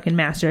you a drunken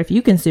master if you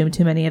consume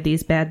too many of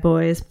these bad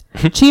boys.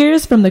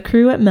 Cheers from the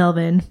crew at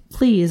Melvin.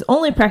 Please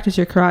only practice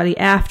your karate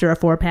after a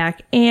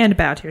 4-pack and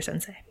bow to your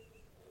sensei.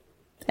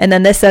 And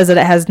then this says that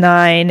it has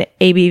 9%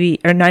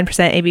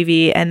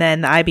 ABV, and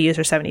then the IBUs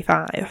are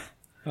 75.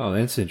 Oh,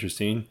 that's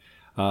interesting.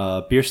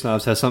 Beer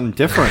Snobs has something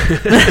different.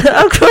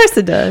 Of course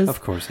it does.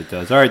 Of course it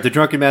does. All right, the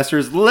Drunken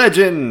Master's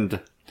Legend.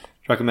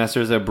 Drunken Master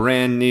is a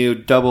brand new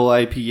double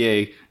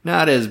IPA,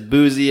 not as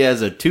boozy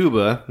as a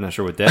tuba. I'm not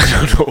sure what that is.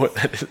 I don't know what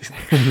that is.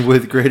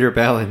 With greater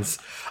balance.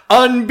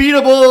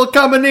 Unbeatable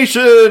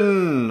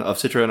combination of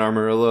Citra and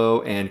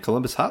Amarillo and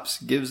Columbus hops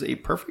gives a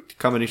perfect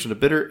combination of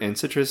bitter and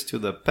citrus to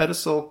the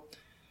pedestal.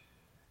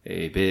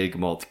 A big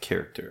malt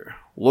character.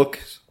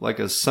 Looks like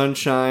a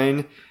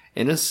sunshine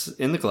in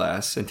the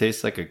glass and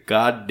tastes like a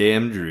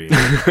goddamn dream.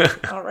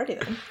 Already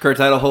then. Current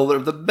title holder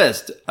of the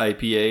best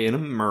IPA in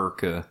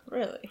America.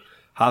 Really?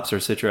 Hops are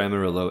Citra,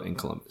 Amarillo, and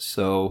Columbus.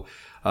 So,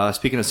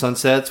 speaking of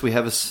sunsets, we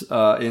have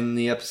in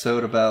the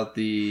episode about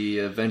the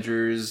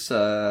Avengers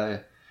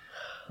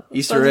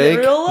Easter Sun's egg.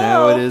 real low.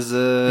 Now it is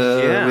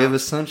Yeah. we have a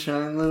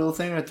sunshine little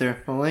thing right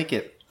there. I like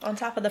it. On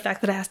top of the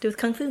fact that it has to do with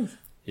Kung Fu.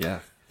 Yeah,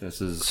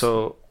 this is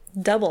So,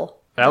 Double.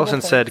 Allison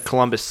Double said points.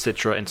 Columbus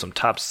Citra and some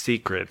top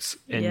secrets,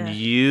 and Yeah.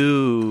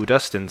 you,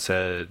 Dustin,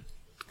 said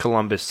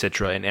Columbus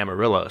Citra and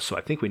Amarillo. So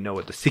I think we know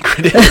what the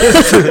secret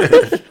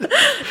is.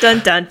 Dun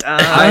dun dun.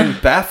 I'm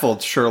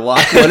baffled,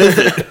 Sherlock. What is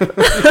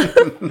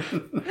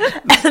it?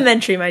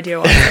 Elementary, my dear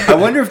Watson. I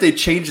wonder if they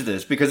changed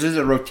this because this is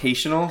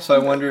rotational. So I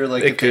wonder,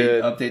 like, They if they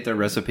could update their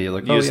recipe.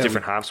 Like, Use yeah,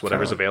 different hops,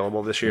 whatever's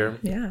available this year.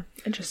 Yeah,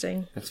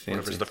 interesting. That's fancy.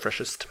 Whatever's the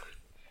freshest.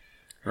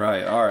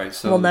 Right. All right.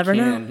 So We'll the never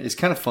can know. It's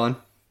kind of fun.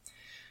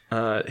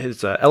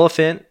 His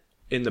elephant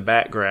in the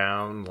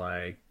background,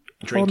 like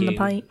drinking,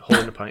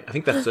 Holding the pint. I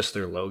think that's just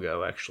their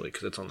logo, actually,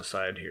 because it's on the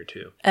side here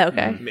too.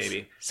 Okay.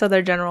 Maybe. So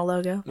their general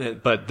logo.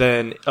 But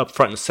then up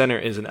front and center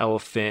is an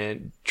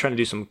elephant trying to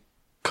do some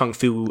kung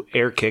fu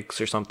air kicks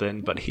or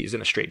something, but he's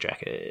in a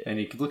straitjacket. And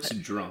he looks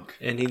drunk.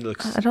 And he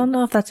looks... I don't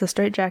know if that's a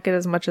straight jacket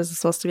as much as it's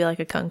supposed to be like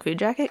a kung fu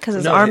jacket because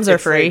his No, arms are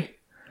it's free. like-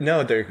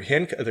 no, they're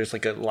there's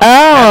like a... Oh,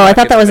 I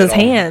thought that was his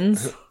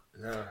hands.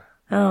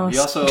 Oh, He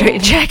also-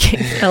 straight jacket.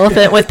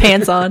 Elephant with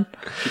pants on.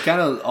 He kind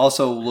of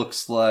also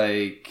looks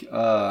like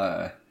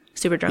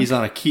Super drunk. he's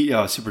on a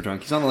keto. Super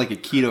drunk. He's on like a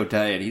keto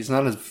diet. He's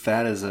not as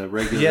fat as a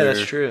regular. Yeah,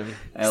 that's true.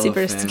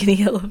 Super Elephant.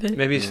 skinny elephant.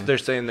 Maybe they're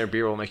saying their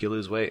beer will make you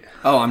lose weight.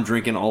 Oh, I'm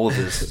drinking all of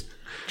this.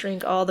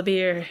 Drink all the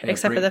beer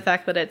except for drink- the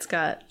fact that it's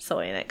got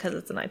soy in it because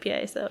it's an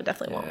IPA, so it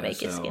definitely won't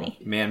make you So, skinny.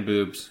 Man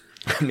boobs.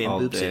 Man, all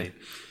boobs. day.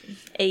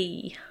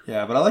 Ayy.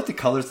 Yeah, but I like the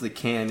colors of the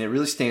can. It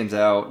really stands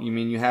out. You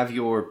mean you have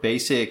your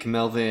basic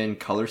Melvin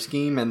color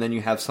scheme, and then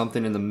you have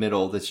something in the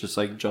middle that's just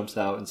like jumps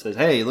out and says,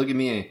 "Hey, look at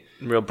me."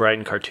 Real bright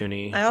and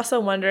cartoony. I also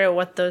wonder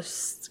what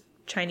those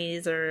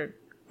Chinese are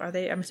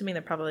they? I'm assuming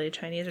they're probably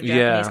Chinese or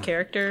Japanese Yeah.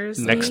 characters.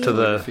 Next to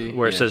the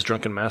where it Yeah. says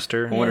Drunken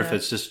Master. I wonder if Yeah.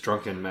 it's just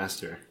Drunken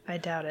Master. I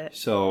doubt it.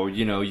 So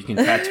you can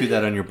tattoo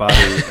that on your body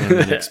and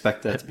then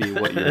expect that to be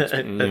what you're.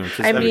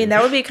 I mean,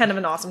 that would be kind of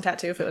an awesome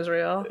tattoo if it was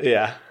real.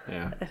 Yeah.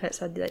 Yeah. If it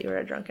said that you were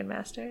a drunken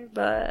master,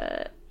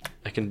 but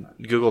I can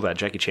Google that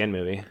Jackie Chan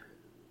movie.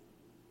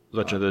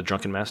 Legend of the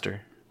Drunken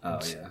Master. Oh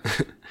yeah.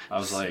 I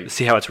was like,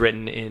 See how it's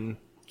written in...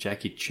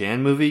 Jackie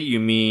Chan movie? You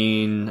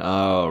mean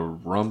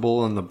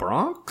Rumble in the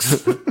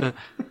Bronx?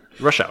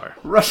 Rush Hour.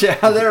 Rush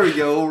Hour. There we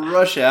go.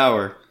 Rush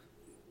Hour.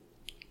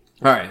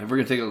 All right, we're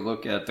gonna take a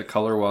look at the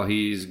color while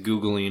he's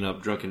googling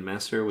up Drunken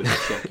Master with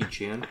Jackie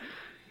Chan.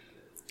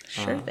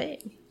 sure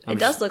thing. It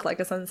does look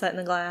like a sunset in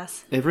the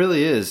glass. It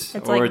really is,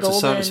 It's or like it's a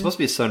sun. golden. It's supposed to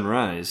be a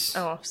sunrise,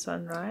 Oh,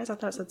 sunrise? I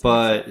thought it said sunset.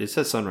 but it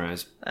says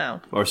sunrise Oh.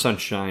 or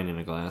sunshine in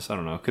a glass. I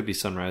don't know. It could be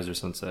sunrise or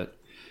sunset.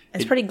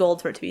 It's pretty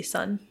gold for it to be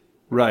sun.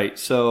 Right.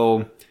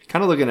 So,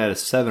 kind of looking at a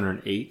 7 or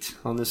an 8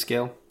 on this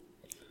scale.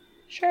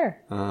 Sure.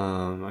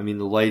 I mean,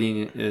 the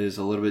lighting is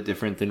a little bit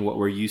different than what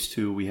we're used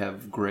to. We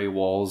have gray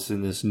walls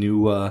in this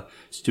new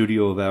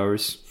studio of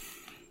ours.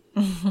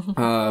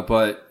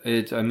 But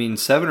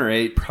 7 or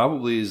 8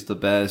 probably is the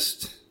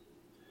best.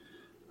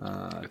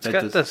 It's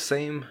got the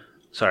same...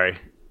 Sorry.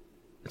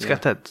 It's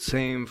got that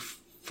same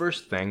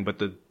first thing, but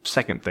the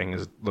second thing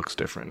looks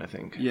different, I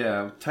think.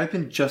 Yeah, type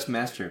in just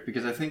master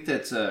because I think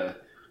that's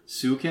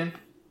Sukin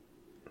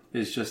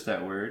is just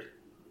that word.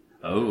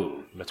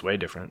 Oh, That's way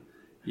different.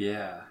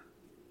 yeah.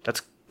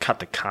 That's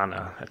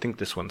katakana. I think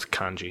this one's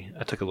kanji.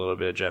 I took a little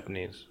bit of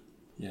Japanese.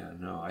 Yeah,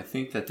 no, I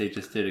think that they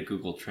just did a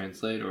Google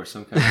Translate or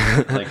some kind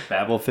of like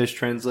Babelfish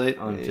Translate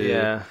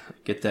to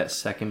get that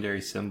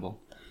secondary symbol.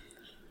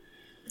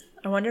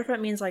 I wonder if it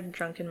means like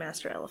drunken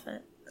master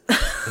elephant.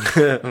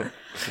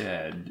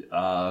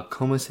 Yeah,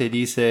 como se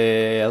dice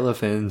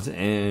elephants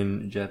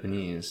in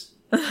Japanese?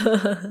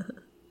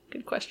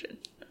 Good question.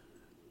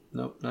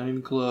 Nope, not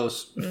even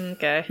close.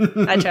 Okay.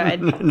 I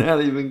tried.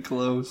 Not even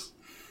close.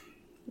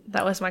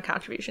 That was my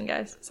contribution,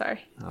 guys.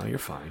 Sorry. Oh, you're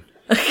fine.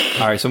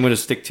 All right, so I'm going to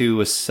stick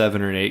to a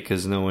 7 or an 8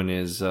 because no one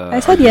is... I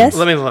said yes.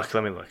 Let me look.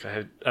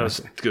 I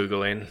was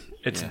Googling.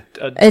 It's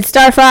It's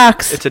Star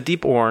Fox. it's a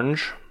deep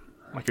orange,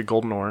 like a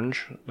golden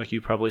orange, like you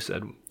probably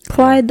said.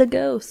 Clyde the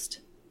Ghost.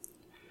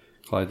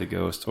 Clyde the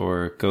Ghost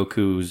or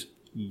Goku's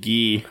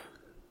Gi.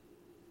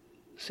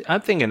 See,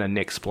 I'm thinking a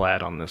Nick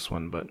Splat on this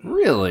one, but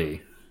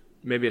Really?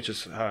 maybe it's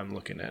just how I'm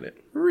looking at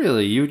it.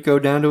 Really? You would go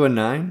down to a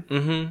 9?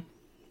 Mm-hmm.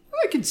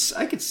 I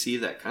could see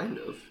that kind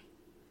of.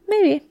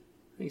 Maybe.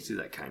 I can see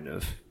that kind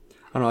of.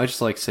 I don't know, I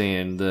just like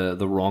saying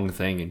the wrong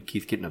thing and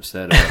Keith getting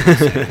upset about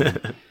saying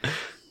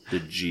the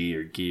G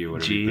or Gi or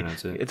whatever you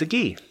pronounce it. It's a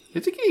gi.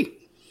 It's a Gi.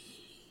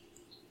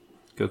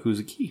 Goku's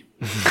a Gi.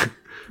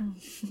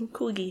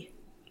 Coogie.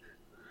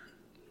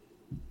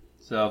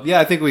 So, yeah,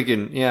 I think we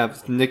can,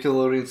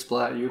 Nickelodeon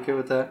Splat, you okay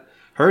with that?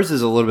 Hers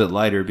is a little bit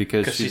lighter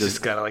because Because she she's does,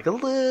 just got like a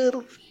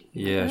little...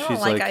 yeah, I she's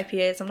don't like like,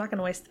 IPAs. I'm not going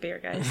to waste the beer,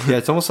 guys. yeah,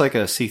 it's almost like a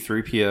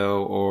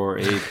C3PO or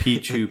a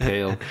Pichu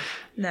Pale.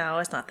 No,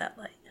 it's not that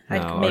light.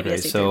 No, Maybe okay, a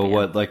C3PO. so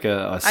what, like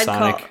a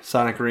I'd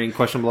Sonic Ring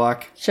question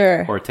block?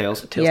 Sure. Or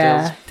Tails?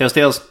 Yeah. Tails.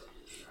 Tails.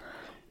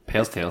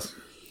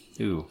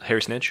 Ooh.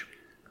 Hair snitch.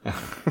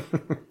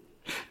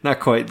 Not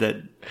quite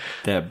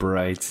that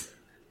bright.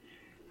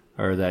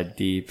 Or that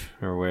deep,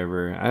 or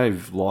whatever.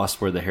 I've lost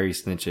where the hairy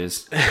snitch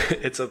is.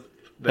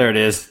 There it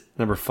is,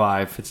 number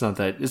 5. It's not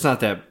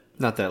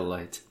that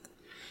light,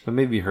 but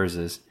maybe hers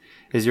is.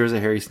 Is yours a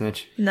hairy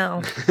snitch?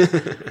 No.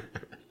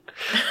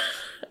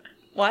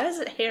 Why is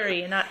it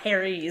Harry and not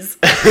Harry's?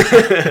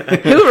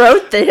 Who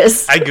wrote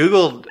this? I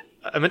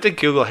meant to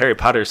Google Harry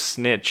Potter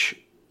snitch,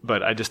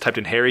 but I just typed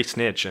in Harry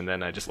snitch and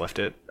then I just left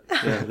it.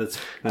 Yeah, that's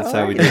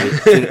how we do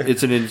it.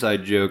 It's an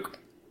inside joke.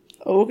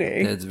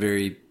 Okay. It's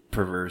very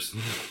perverse.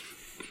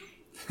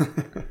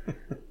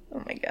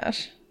 Oh my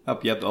gosh. Oh,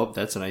 yep. Oh,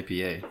 that's an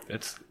IPA.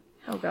 It's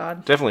Oh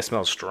god. definitely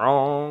smells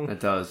strong. It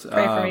does.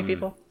 Pray for me,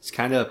 people. It's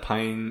kind of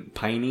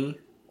piney.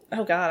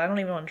 Oh god, I don't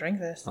even want to drink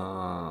this.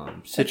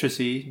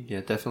 Citrusy.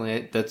 Yeah,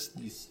 definitely. That's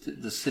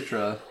the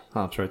Citra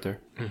hops right there.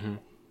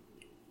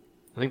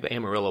 I think the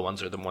Amarillo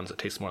ones are the ones that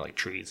taste more like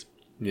trees.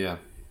 Yeah,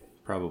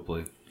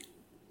 probably.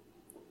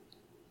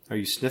 Are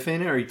you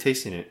sniffing it or are you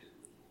tasting it?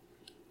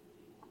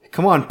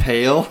 Come on,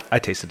 Pale. I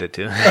tasted it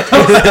too.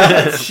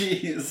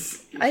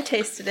 Jeez. I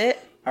tasted it.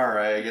 All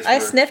right, I guess I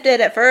sniffed it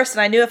at first,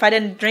 and I knew if I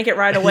didn't drink it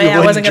right away, I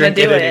wouldn't wasn't going to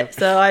drink do it it. anyway.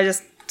 So I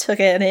just took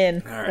it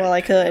in All right, while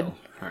I could. Pale.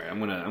 All right, I'm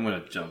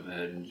gonna jump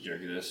ahead and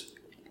drink this.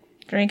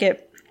 Drink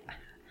it.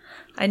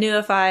 I knew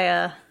if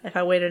I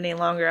waited any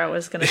longer, I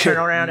was going to turn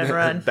around and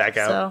run. Back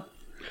out. So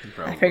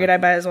Probably. I figured I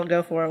might as well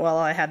go for it while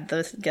I had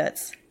those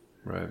guts.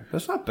 Right.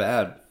 That's not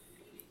bad.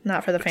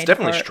 Not for the It's faint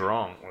definitely heart.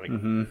 strong. Like,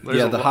 Yeah,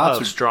 there's the a hops lot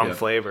of are- strong yeah.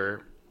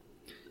 flavor.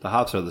 The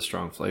hops are the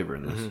strong flavor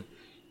in this.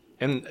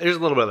 And there's a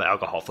little bit of the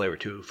alcohol flavor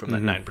too from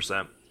that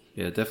 9%.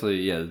 Yeah,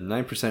 definitely. Yeah,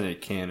 9% a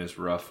can is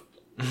rough.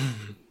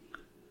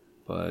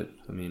 But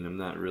I mean, I'm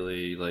not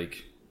really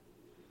like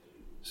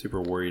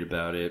super worried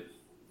about it.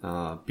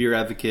 Beer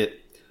Advocate,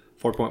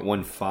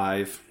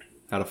 4.15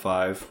 out of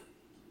 5,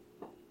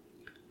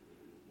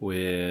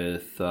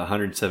 with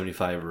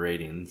 175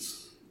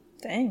 ratings.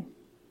 Dang.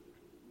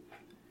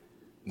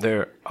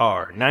 There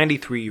are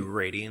 93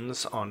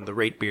 ratings on the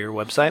Rate Beer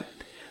website.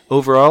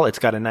 Overall, it's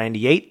got a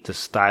 98. The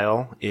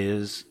style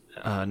is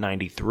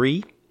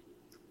 93.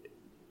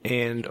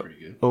 And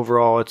good.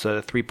 overall, it's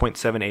a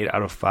 3.78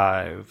 out of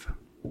 5.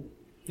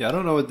 Yeah, I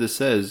don't know what this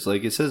says.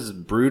 Like, it says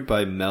brewed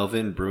by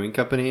Melvin Brewing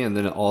Company, and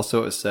then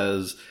it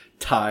says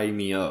tie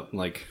me up.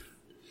 Like,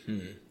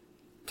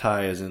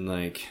 Thai as in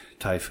like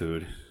Thai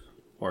food,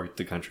 or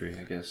the country,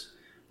 I guess,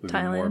 would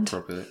be more Thailand.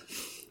 appropriate.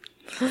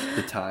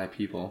 The Thai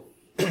people.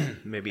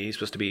 Maybe he's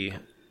supposed to be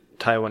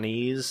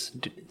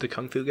Taiwanese, the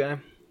kung fu guy.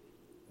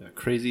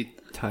 Crazy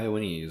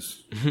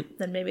Taiwanese.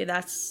 Then maybe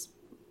that's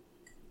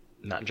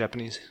Not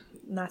Japanese.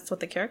 what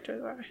the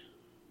characters are.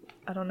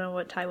 I don't know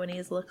what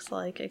Taiwanese looks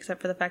like,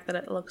 except for the fact that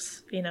it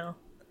looks,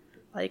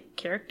 like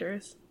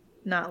characters,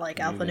 not like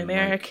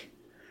alphanumeric.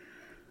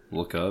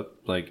 Look up.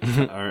 Like,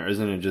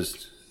 isn't it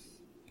just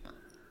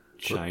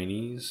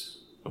Chinese?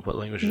 What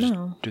languages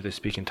No. do they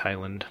speak in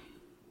Thailand?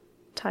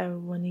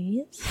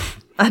 Taiwanese?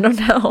 I don't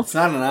know. It's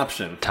not an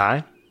option.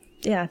 Thai?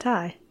 Yeah,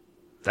 Thai.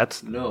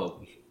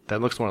 No.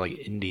 That looks more like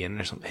Indian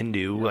or some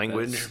Hindu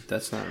language.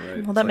 That's not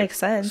right. Well, that makes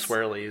sense.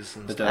 Swirlies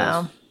and It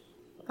stuff. does.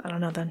 I don't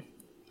know then.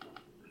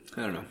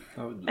 I don't know.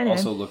 I would Anyway.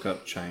 also look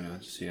up China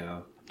to see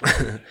how.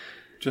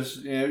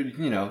 Just,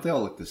 they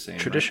all look the same.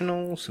 right?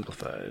 Traditional,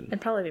 simplified. It'd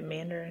probably be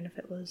Mandarin if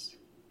it was.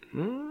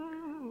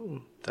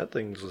 That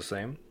thing's the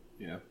same.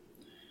 Yeah.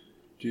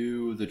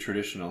 Do the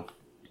traditional.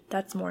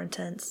 That's more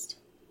intense.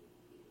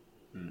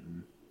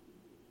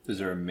 Is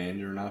there a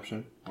Mandarin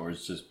option? Or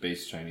is it just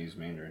base Chinese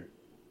Mandarin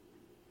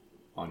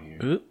on here?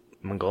 Ooh,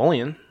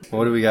 Mongolian.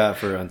 What do we got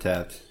for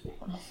Untapped?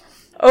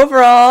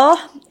 Overall,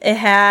 it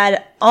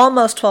had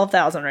almost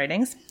 12,000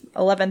 ratings,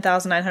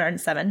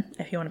 11,907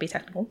 if you want to be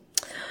technical.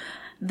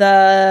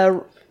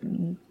 The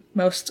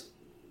most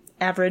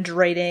average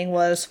rating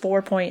was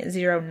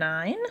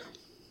 4.09.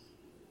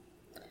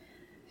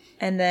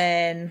 And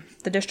then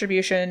the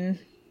distribution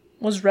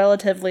was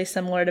relatively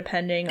similar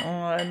depending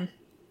on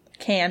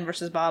can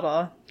versus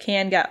bottle.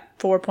 Can got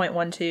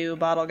 4.12,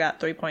 bottle got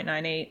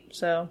 3.98.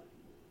 So,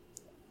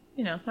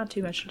 not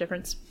too much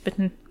difference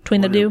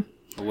between the two.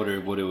 What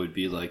it would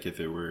be like if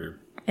it were...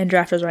 And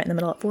draft was right in the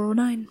middle at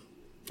 409.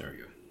 There we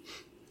go.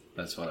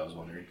 That's what I was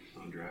wondering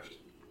on draft.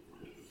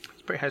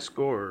 It's pretty high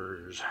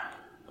scores.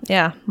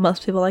 Yeah,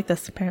 most people like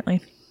this,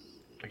 apparently.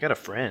 I got a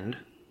friend.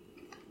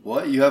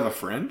 What? You have a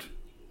friend?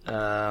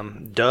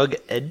 Doug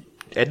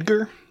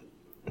Edgar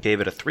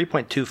gave it a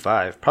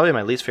 3.25. Probably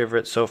my least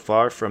favorite so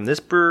far from this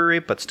brewery,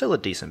 but still a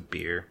decent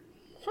beer.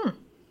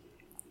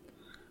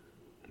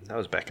 That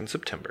was back in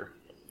September.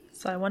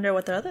 So I wonder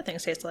what the other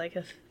things taste like.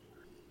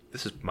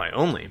 This is my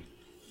only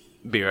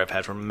beer I've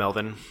had from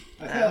Melvin.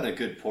 I had a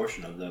good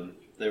portion of them.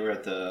 They were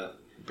at the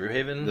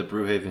Brewhaven?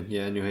 Brewhaven.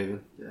 Yeah, New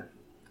Haven. Yeah.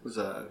 It was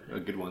a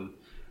good one.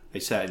 I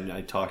sat and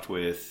I talked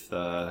with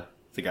the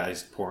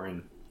guys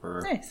pouring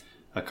for Nice.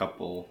 a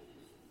couple.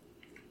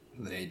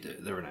 They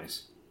were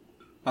nice.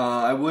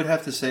 I would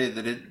have to say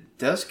that it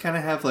does kind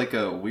of have like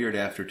a weird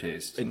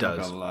aftertaste. It I'm does.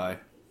 not gonna lie.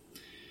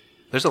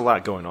 There's a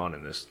lot going on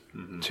in this,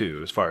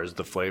 too, as far as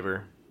the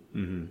flavor.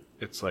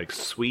 It's like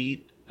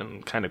sweet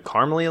and kind of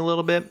caramely a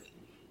little bit,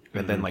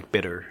 and then like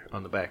bitter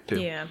on the back, too.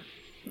 Yeah,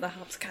 the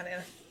hops kind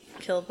of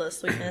kill the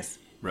sweetness.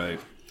 Right.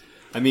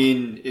 I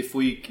mean, if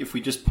we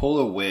just pull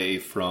away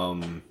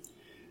from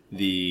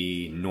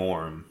the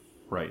norm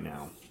right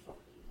now,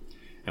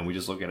 and we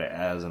just look at it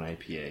as an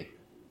IPA,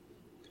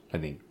 I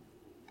think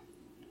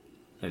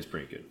that's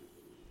pretty good.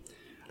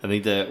 I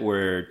think that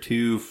we're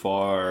too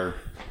far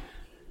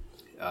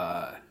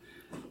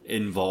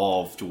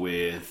involved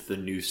with the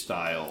new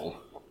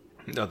style.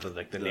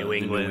 The New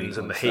Englands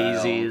and the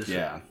hazies.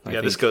 Yeah.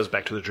 This goes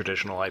back to the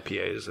traditional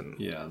IPAs and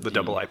the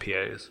double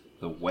IPAs.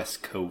 The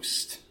West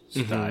Coast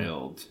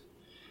styled.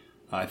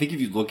 I think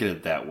if you look at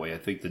it that way, I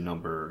think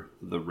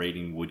the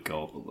rating would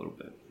go up a little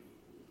bit.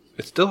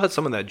 It still has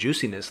some of that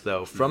juiciness,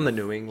 though, from the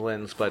New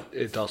Englands, but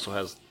it also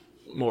has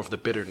more of the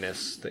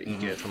bitterness that you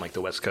get from, like,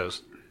 the West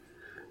Coast.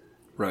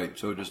 Right,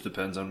 so it just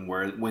depends on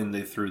when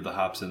they threw the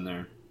hops in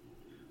their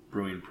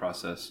brewing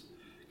process.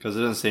 Because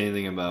it doesn't say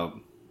anything about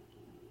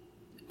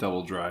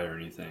double dry or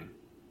anything.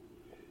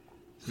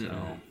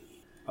 So,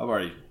 I've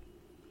already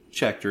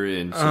checked her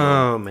in, so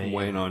I'm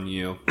waiting on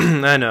you.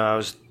 I know, I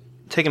was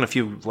taking a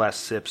few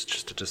last sips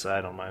just to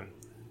decide on mine.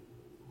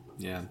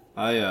 Yeah,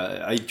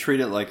 I treat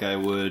it like I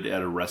would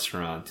at a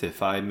restaurant.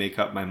 If I make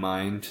up my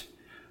mind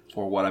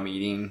for what I'm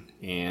eating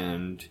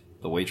and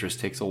the waitress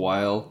takes a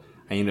while,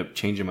 I end up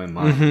changing my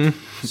mind.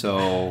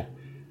 So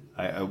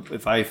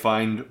if I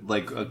find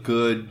like I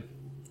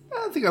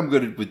think I'm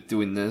good with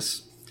doing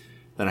this,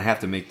 then I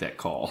have to make that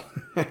call.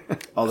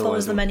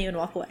 Close the menu and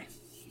walk away.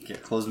 Yeah,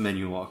 close the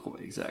menu and walk away,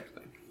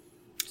 exactly.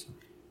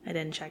 I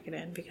didn't check it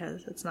in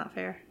because it's not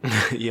fair.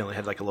 You only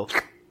had like a little...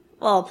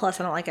 Well, plus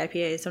I don't like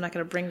IPAs, so I'm not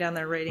going to bring down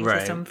their rating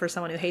system for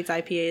someone who hates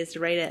IPAs to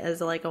rate it as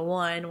like a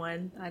 1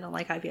 when I don't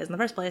like IPAs in the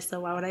first place,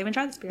 so why would I even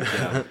try this beer?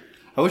 Yeah.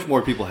 I wish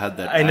more people had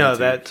that I know,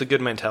 attitude. that's a good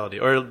mentality.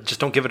 Or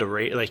just don't give it a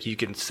rate. Like, you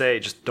can say,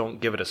 just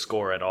don't give it a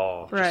score at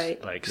all. Right.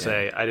 Just, like,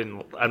 say, I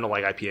don't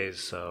like IPAs,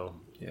 so...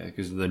 Yeah,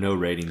 because the no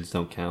ratings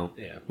don't count.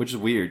 Yeah. Which is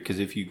weird, because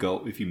if you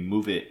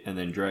move it and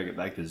then drag it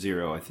back to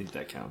 0, I think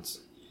that counts.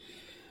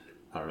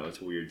 I don't know,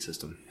 it's a weird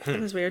system. It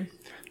was weird.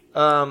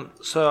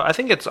 So I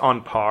think it's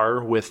on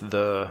par with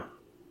the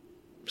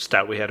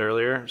stout we had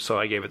earlier, so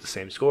I gave it the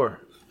same score,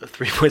 a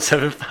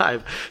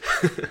 3.75.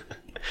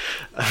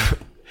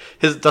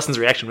 Dustin's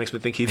reaction makes me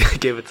think he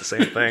gave it the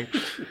same thing.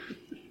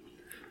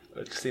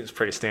 It seems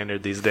pretty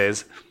standard these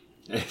days.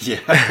 Yeah.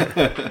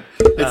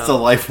 It's the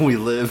life we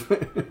live.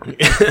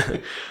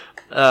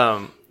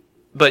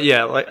 But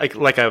yeah,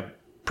 like I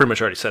pretty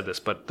much already said this,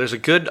 but there's a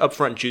good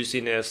upfront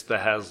juiciness that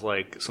has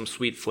like some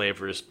sweet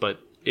flavors, but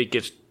it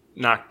gets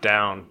knocked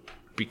down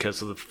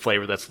because of the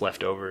flavor that's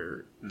left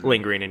over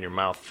lingering in your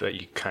mouth that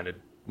you kind of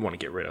want to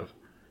get rid of.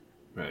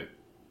 Right.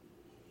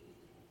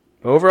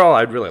 Overall,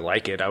 I'd really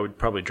like it. I would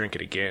probably drink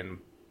it again,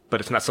 but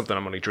it's not something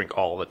I'm going to drink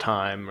all the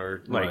time,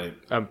 or like Right.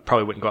 I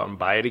probably wouldn't go out and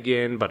buy it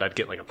again, but I'd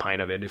get like a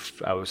pint of it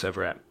if I was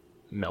ever at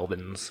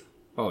Melvin's.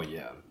 Oh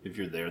yeah, if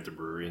you're there at the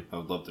brewery, I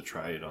would love to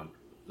try it on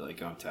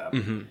tap.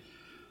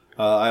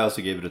 I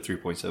also gave it a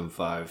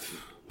 3.75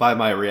 by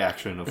my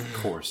reaction. Of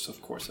course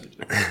I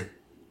did.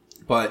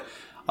 But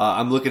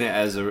I'm looking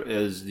at it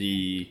as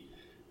the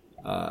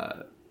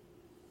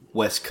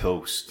West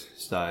Coast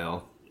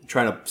style,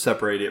 trying to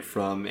separate it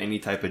from any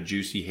type of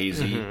juicy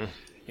hazy,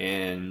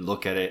 and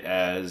look at it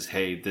as,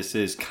 hey, this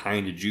is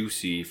kind of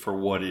juicy for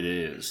what it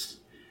is.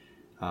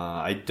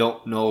 I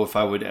don't know if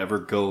I would ever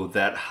go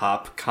that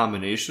hop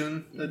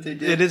combination that they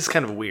did. It is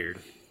kind of weird.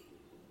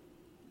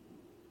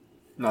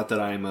 Not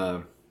that I'm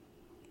a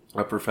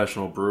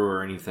professional brewer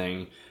or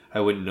anything. I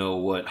wouldn't know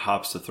what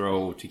hops to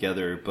throw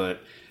together,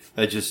 but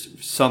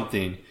just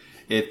something.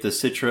 If the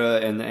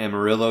Citra and the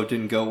Amarillo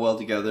didn't go well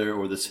together,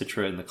 or the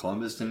Citra and the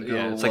Columbus didn't go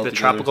well together. It's like the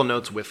tropical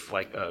notes with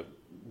like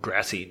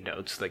grassy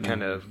notes that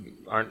kind of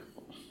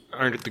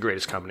aren't the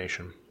greatest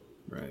combination.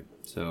 Right.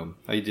 So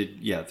I did.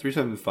 Yeah,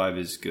 3.75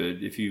 is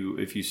good if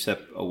you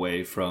step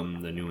away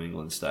from the New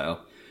England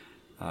style.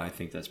 I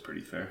think that's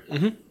pretty fair.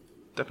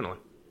 Definitely.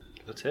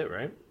 That's it,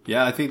 right?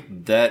 Yeah, I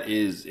think that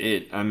is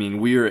it. I mean,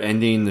 we are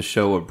ending the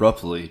show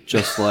abruptly,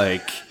 just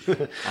like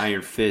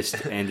Iron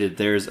Fist ended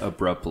theirs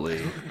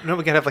abruptly. No,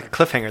 we gotta have like a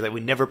cliffhanger that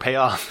we never pay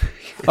off.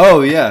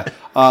 Oh, yeah.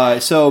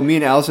 So me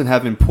and Allison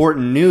have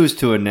important news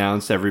to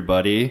announce,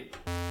 everybody.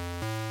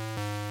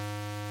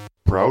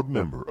 Proud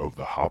member of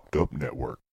the Hopped Up Network.